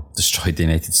destroyed the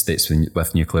United States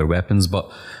with nuclear weapons.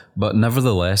 But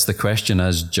nevertheless, the question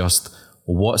is just,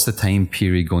 what's the time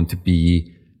period going to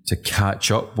be to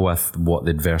catch up with what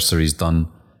the adversary's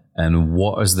done, and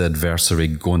what is the adversary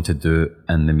going to do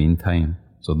in the meantime?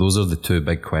 So those are the two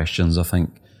big questions, I think.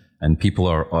 And people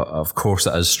are, of course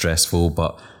it is stressful,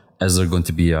 but is there going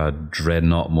to be a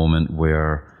dreadnought moment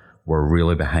where we're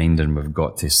really behind and we've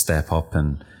got to step up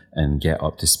and get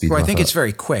up to speed? Well, I think it's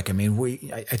very quick. I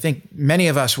mean, I think many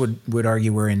of us would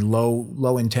argue we're in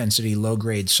low intensity, low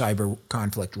grade cyber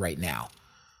conflict right now.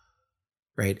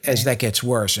 Right? As that gets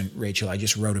worse, and Rachel, I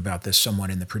just wrote about this somewhat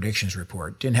in the predictions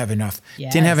report. Didn't have enough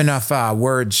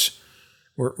words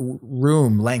or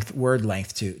word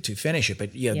length to finish it,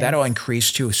 but that'll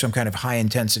increase to some kind of high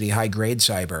intensity, high grade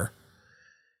cyber.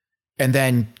 And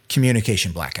then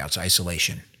communication blackouts,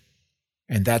 isolation.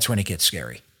 And that's when it gets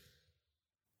scary.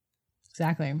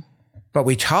 Exactly. But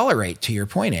we tolerate, to your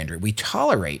point, Andrew, we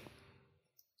tolerate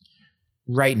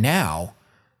right now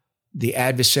the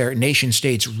adversary, nation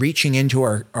states reaching into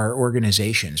our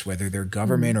organizations, whether they're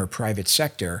government or private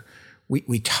sector.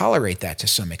 We tolerate that to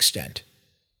some extent.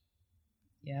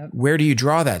 Yep. Where do you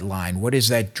draw that line? What is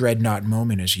that dreadnought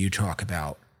moment, as you talk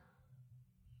about?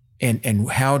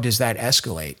 And how does that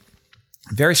escalate?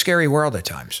 Very scary world at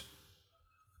times.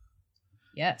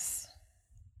 Yes.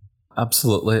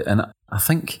 Absolutely. And I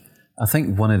think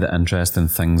one of the interesting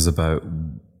things about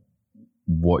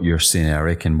what you're saying,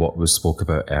 Eric, and what we spoke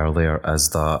about earlier is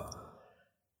that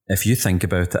if you think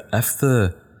about it, if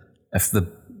the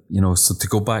so to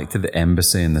go back to the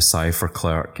embassy and the cipher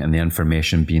clerk and the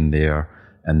information being there,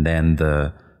 and then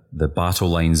the battle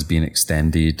lines being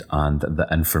extended and the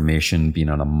information being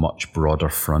on a much broader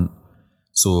front.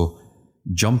 So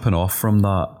jumping off from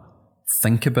that,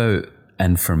 think about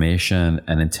information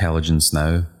and intelligence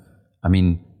now. I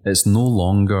mean, it's no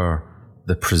longer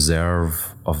the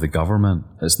preserve of the government.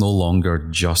 It's no longer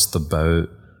just about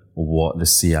what the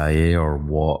CIA or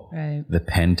what the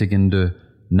Pentagon do.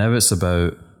 Now it's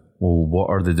about, well, what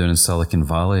are they doing in Silicon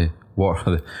Valley? What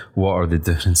are they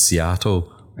doing in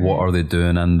Seattle? What are they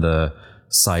doing in the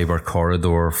cyber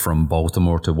corridor from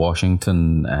Baltimore to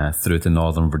Washington through to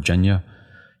Northern Virginia?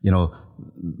 You know,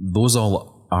 those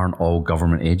aren't all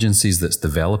government agencies that's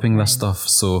developing this stuff.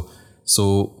 So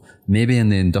maybe in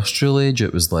the industrial age,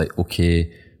 it was like,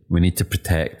 okay, we need to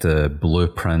protect the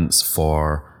blueprints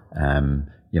for,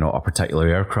 a particular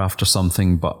aircraft or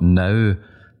something. But now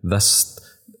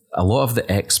a lot of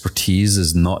the expertise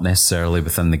is not necessarily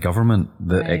within the government.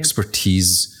 The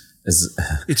expertise is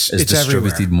distributed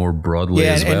everywhere. More broadly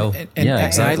as well. And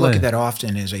exactly. I look at that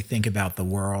often as I think about the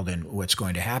world and what's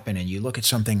going to happen. And you look at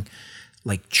something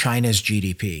like China's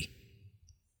GDP.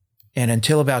 And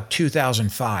until about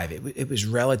 2005, it was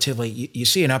relatively, you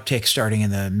see an uptick starting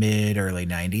in the early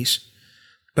 90s.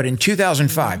 But in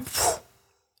 2005,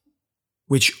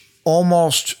 which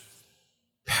almost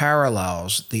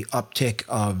parallels the uptick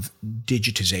of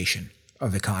digitization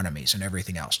of economies and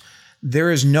everything else.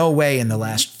 There is no way in the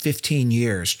last 15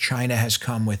 years China has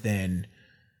come within,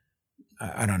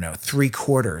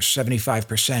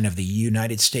 75% of the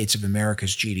United States of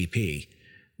America's GDP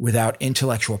without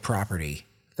intellectual property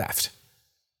theft,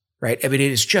 right? I mean,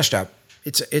 it is just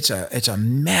it's a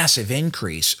massive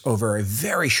increase over a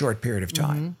very short period of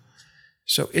time. Mm-hmm.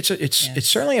 So it's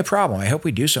certainly a problem. I hope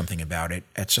we do something about it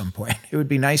at some point. It would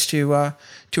be nice to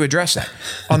address that.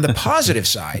 On the positive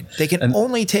side, they can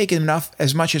only take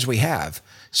as much as we have.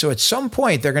 So at some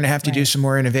point, they're going to have to do some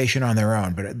more innovation on their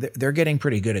own. But they're getting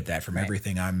pretty good at that from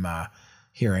everything I'm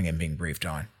hearing and being briefed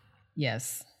on.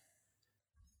 Yes,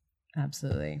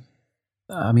 absolutely.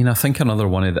 I mean, I think another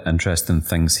one of the interesting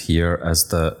things here is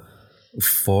that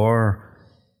for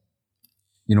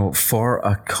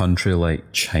a country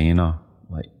like China,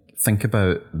 think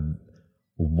about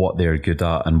what they're good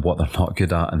at and what they're not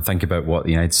good at, and think about what the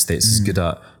United States is good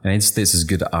at. The United States is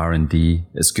good at R&D,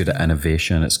 it's good at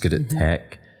innovation, it's good at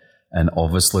tech. And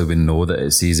obviously we know that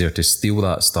it's easier to steal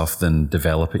that stuff than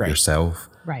develop it yourself.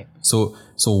 Right. So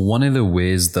one of the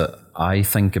ways that I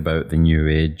think about the new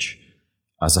age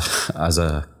as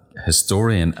a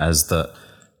historian is that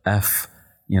if,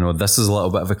 this is a little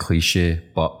bit of a cliche,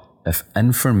 but if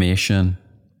information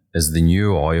is the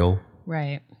new oil,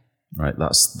 right,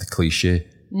 that's the cliche.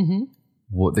 Mm-hmm.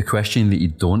 What the question that you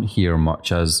don't hear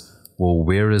much is, well,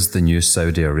 where is the new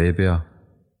Saudi Arabia?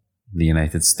 The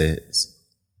United States.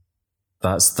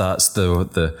 That's the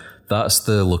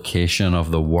location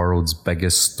of the world's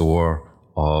biggest store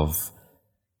of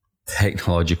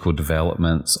technological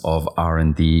developments, of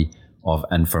R&D, of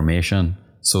information.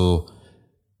 So,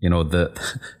 that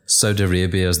Saudi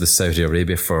Arabia is the Saudi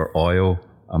Arabia for oil.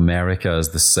 America is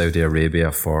the Saudi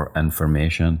Arabia for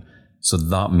information. So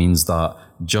that means that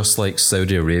just like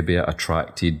Saudi Arabia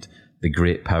attracted the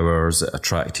great powers, it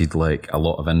attracted a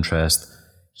lot of interest.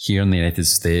 Here in the United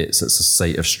States, it's a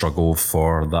site of struggle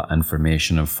for that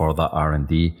information and for that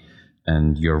R&D.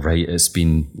 And you're right, it's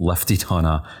been lifted on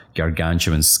a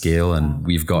gargantuan scale, and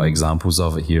we've got examples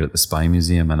of it here at the Spy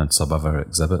Museum and in some of our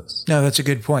exhibits. No, that's a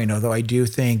good point, although I do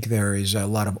think there is a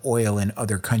lot of oil in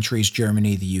other countries,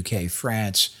 Germany, the UK,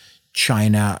 France,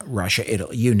 China, Russia,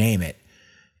 Italy, you name it.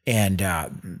 And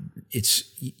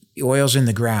oil's in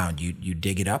the ground. You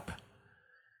dig it up,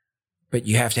 but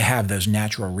you have to have those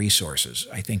natural resources.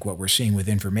 I think what we're seeing with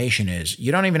information is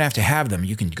you don't even have to have them.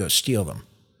 You can go steal them.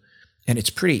 And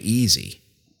it's pretty easy.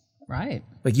 Right.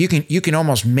 You can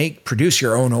almost produce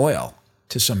your own oil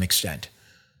to some extent.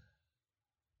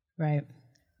 Right.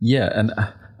 Yeah, and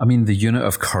I mean, the unit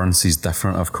of currency is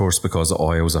different, of course, because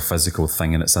oil is a physical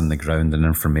thing and it's in the ground and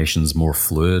information's more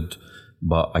fluid.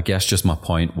 But I guess just my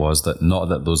point was that not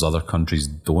that those other countries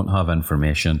don't have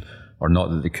information, or not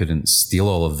that they couldn't steal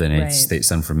all of the United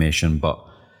States information, but,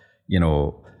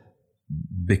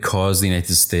 because the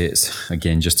United States,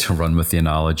 again, just to run with the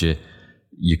analogy,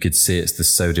 you could say it's the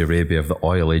Saudi Arabia of the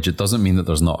oil age. It doesn't mean that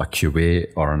there's not a Kuwait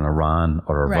or an Iran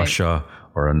or a Russia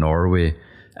or a Norway.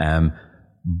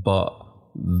 But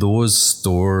those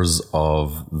stores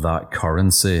of that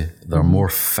currency, they're more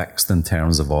fixed in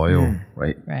terms of oil,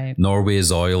 right?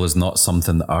 Norway's oil is not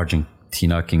something that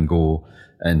Argentina can go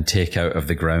and take out of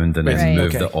the ground and then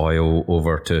move the oil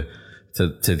over to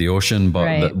the ocean.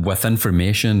 But with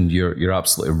information, you're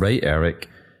absolutely right, Eric.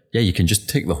 Yeah, you can just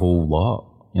take the whole lot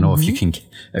You know, if you can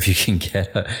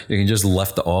get it, you can just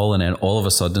lift it all, and then all of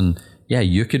a sudden, yeah,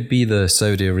 you could be the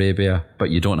Saudi Arabia, but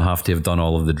you don't have to have done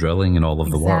all of the drilling and all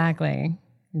of the work.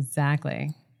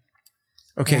 Exactly.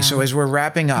 Okay, so as we're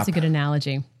wrapping up, that's a good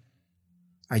analogy.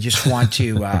 I just want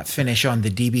to finish on the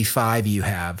DB5 you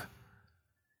have.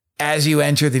 As you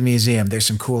enter the museum, there's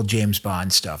some cool James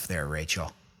Bond stuff there,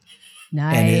 Rachel.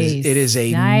 Nice. And it is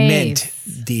a mint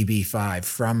DB5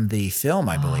 from the film,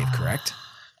 I believe, correct?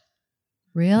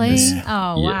 Really?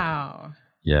 Wow.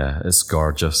 Yeah, it's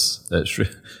gorgeous.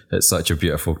 It's such a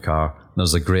beautiful car.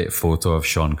 There's a great photo of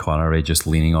Sean Connery just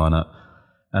leaning on it.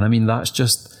 And I mean, that's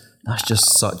just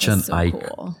such an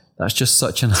icon. That's just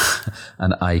such an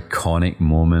iconic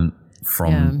moment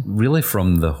from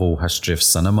the whole history of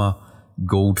cinema.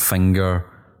 Goldfinger,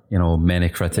 you know, many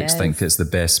critics think it's the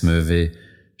best movie.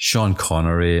 Sean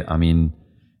Connery, I mean,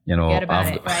 you know, forget about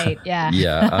it, right? Yeah.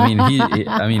 Yeah,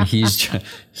 I mean, he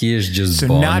is just so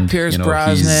Bond, not Pierce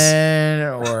Brosnan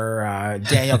or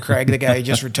Daniel Craig, the guy who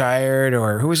just retired,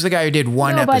 or who was the guy who did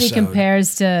one episode? Nobody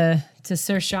compares to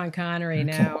Sir Sean Connery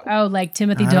now. Oh, like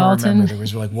Timothy Dalton. Remember. There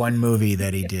was like one movie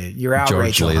that he did. You're out, George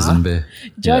Rachel. Lazenby.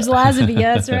 George Lazenby,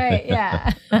 yeah, that's right.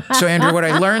 Yeah. So Andrew, what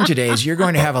I learned today is you're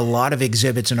going to have a lot of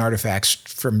exhibits and artifacts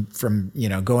from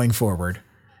going forward.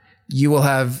 You've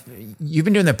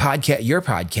been doing your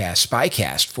podcast,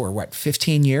 Spycast, for what,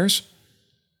 15 years?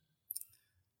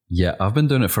 Yeah, I've been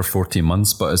doing it for 14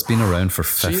 months, but it's been around for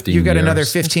 15 years. You got another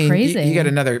 15. Crazy. You got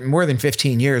another more than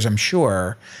 15 years, I'm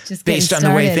sure, Just based on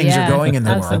the way things are going in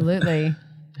the world. Absolutely.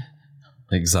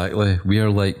 Exactly. We are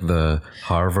like the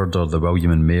Harvard or the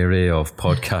William and Mary of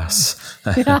podcasts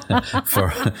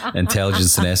for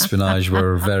intelligence and espionage.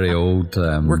 We're very old.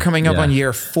 We're coming up on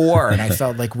year 4, and I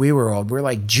felt like we were old. We're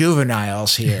like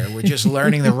juveniles here. We're just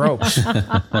learning the ropes.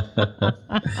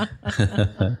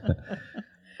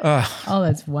 Oh,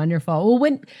 that's wonderful.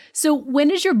 Well, when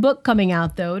is your book coming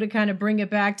out, though, to kind of bring it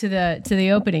back to the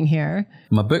opening here?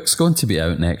 My book's going to be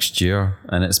out next year,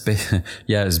 and it's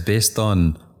based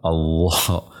on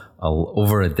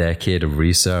over a decade of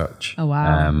research. Oh,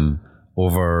 wow.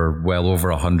 Over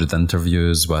 100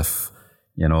 interviews with,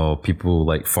 you know, people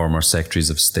like former secretaries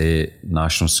of state,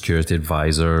 national security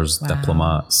advisors,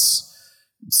 diplomats,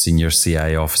 senior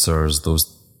CIA officers,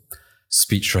 those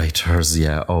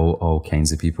speechwriters, all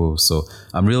kinds of people. So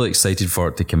I'm really excited for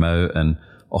it to come out, and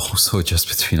also, just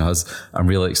between us, I'm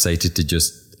really excited to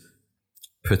just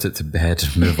put it to bed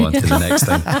and move on to the next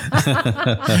thing.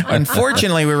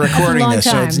 Unfortunately, we're recording this,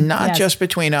 so it's not just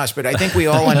between us, but I think we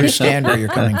all understand where you're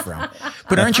coming from.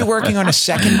 But aren't you working on a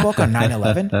second book on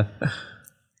 9/11?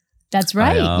 That's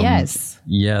right, yes.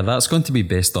 Yeah, that's going to be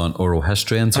based on oral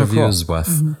history interviews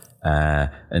with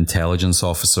intelligence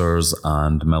officers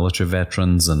and military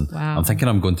veterans. And I'm thinking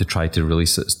I'm going to try to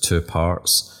release it as 2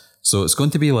 parts. So it's going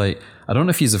to be like, I don't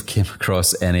know if you have came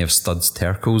across any of Studs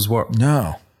Terkel's work.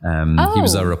 No. He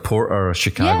was a reporter, a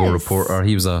Chicago reporter.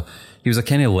 He was a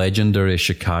kind of legendary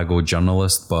Chicago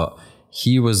journalist, but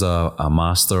he was a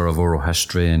master of oral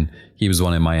history, and he was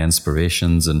one of my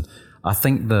inspirations. And I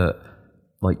think that,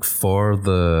 like, for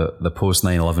the post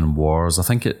 9/11 wars, I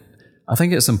think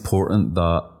it's important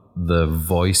that the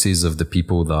voices of the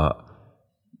people that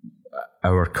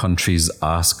our countries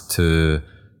asked to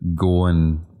go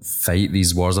and fight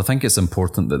these wars, I think it's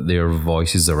important that their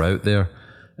voices are out there.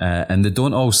 And they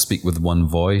don't all speak with one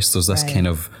voice. There's this kind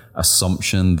of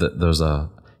assumption that there's a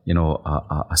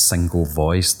single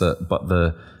voice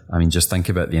just think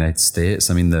about the United States.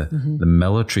 I mean, the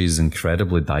military is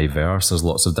incredibly diverse. There's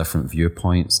lots of different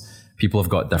viewpoints. People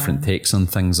have got different takes on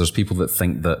things. There's people that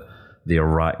think that the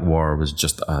Iraq war was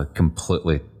just a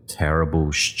completely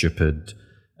terrible, stupid,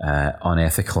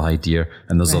 unethical idea,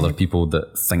 and there's other people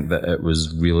that think that it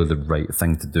was really the right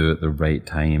thing to do at the right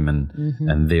time,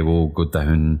 and they will go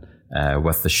down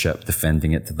with the ship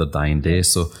defending it to their dying day.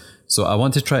 So I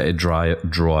want to try to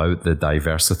draw out the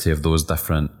diversity of those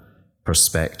different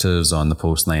perspectives on the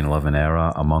post 9/11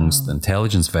 era amongst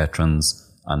intelligence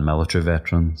veterans and military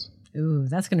veterans. Ooh,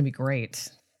 that's going to be great.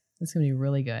 That's going to be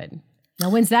really good. Now,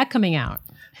 when's that coming out?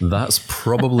 That's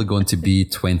probably going to be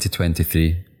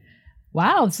 2023.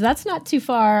 Wow, so that's not too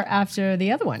far after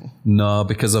the other one. No,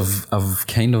 because I've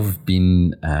kind of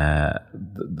been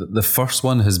the first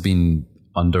one has been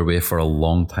underway for a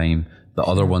long time. The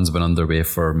other one's been underway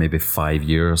for maybe 5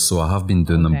 years, so I have been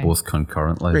doing them both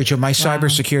concurrently. Rachel, my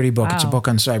cybersecurity book, it's a book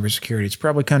on cybersecurity. It's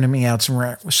probably coming out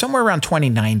somewhere around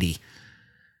 2090.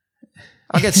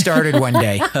 I'll get started one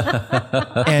day.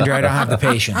 Andrew, I don't have the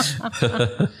patience.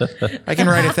 I can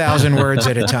write 1,000 words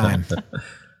at a time.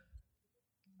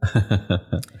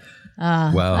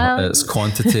 It's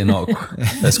quantity, not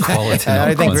it's quality. I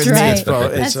not think quantity.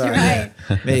 That's right.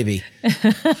 Maybe.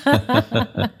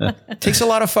 It takes a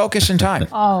lot of focus and time.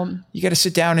 You got to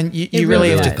sit down and you really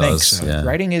have to think. So yeah.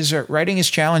 writing is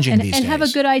challenging these days. And have a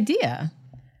good idea.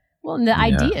 Well, and the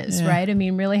ideas, right? I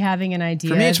mean, really having an idea.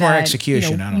 For me, it's more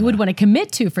execution. You would want to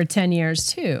commit to for 10 years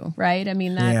too, right? I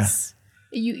mean, that's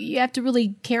you have to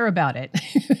really care about it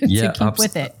to keep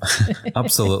with it.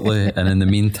 Absolutely. And in the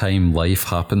meantime, life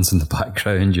happens in the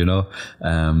background,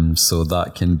 so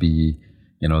that can be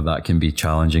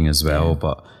challenging as well.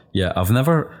 But yeah, I've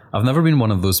never been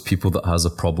one of those people that has a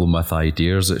problem with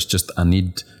ideas. It's just I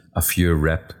need a few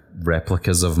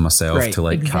replicas of myself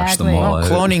to cash them all out.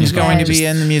 Cloning's going to be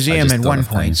in the museum at one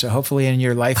point, so hopefully in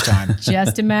your lifetime.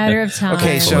 Just a matter of time.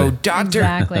 Okay, so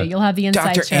you'll have the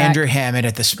inside Dr. track. Andrew Hammond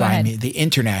at the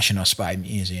International Spy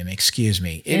Museum. Excuse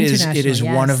me. It is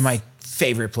one of my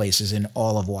favorite places in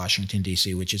all of Washington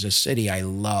D.C., which is a city I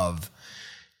love.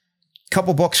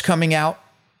 Couple books coming out.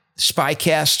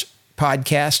 Spycast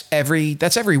podcast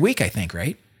every week, I think,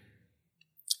 right?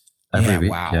 Every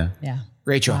week. Wow. Yeah.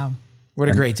 Rachel. Wow. What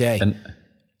a great day.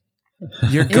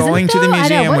 You're going to the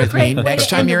museum with me. Next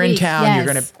time you're in town, you're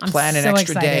going to plan an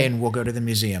extra day and we'll go to the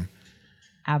museum.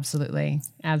 Absolutely.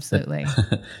 I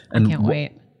can't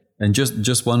wait. And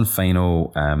just one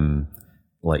final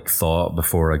thought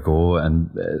before I go, and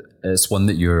it's one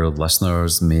that your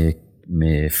listeners may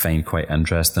find quite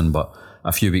interesting, but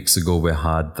a few weeks ago we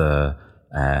had the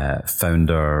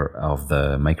founder of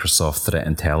the Microsoft Threat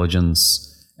Intelligence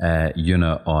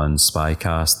unit on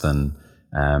Spycast, and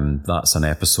that's an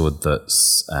episode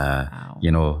that's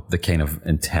the kind of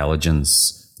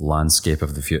intelligence landscape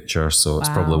of the future. So it's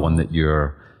probably one that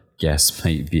your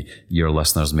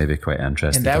listeners may be quite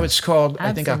interested in. And that was called,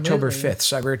 I think, October 5th,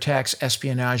 Cyber Attacks,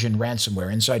 Espionage, and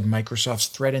Ransomware inside Microsoft's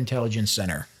Threat Intelligence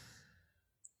Center.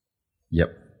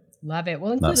 Yep. Love it.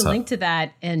 We'll include a link to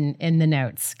that in the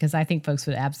notes, because I think folks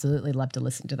would absolutely love to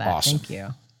listen to that. Awesome.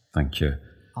 Thank you.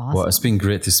 Awesome. Well, it's been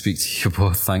great to speak to you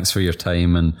both. Thanks for your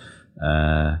time. And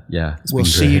we'll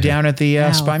see you down at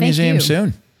the Spy Museum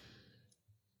soon.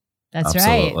 That's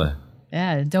Absolutely. Right.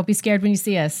 Yeah, don't be scared when you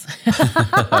see us.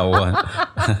 I won't.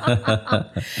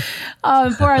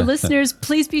 For our listeners,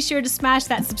 please be sure to smash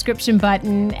that subscription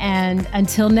button. And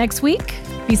until next week,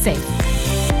 be safe.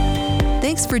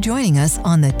 Thanks for joining us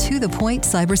on the To The Point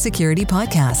Cybersecurity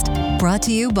Podcast, brought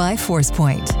to you by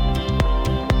ForcePoint.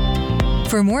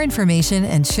 For more information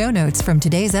and show notes from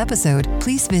today's episode,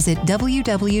 please visit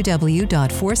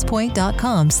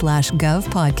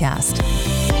www.forcepoint.com/govpodcast.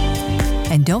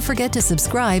 And don't forget to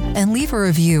subscribe and leave a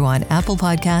review on Apple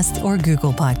Podcasts or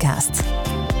Google Podcasts.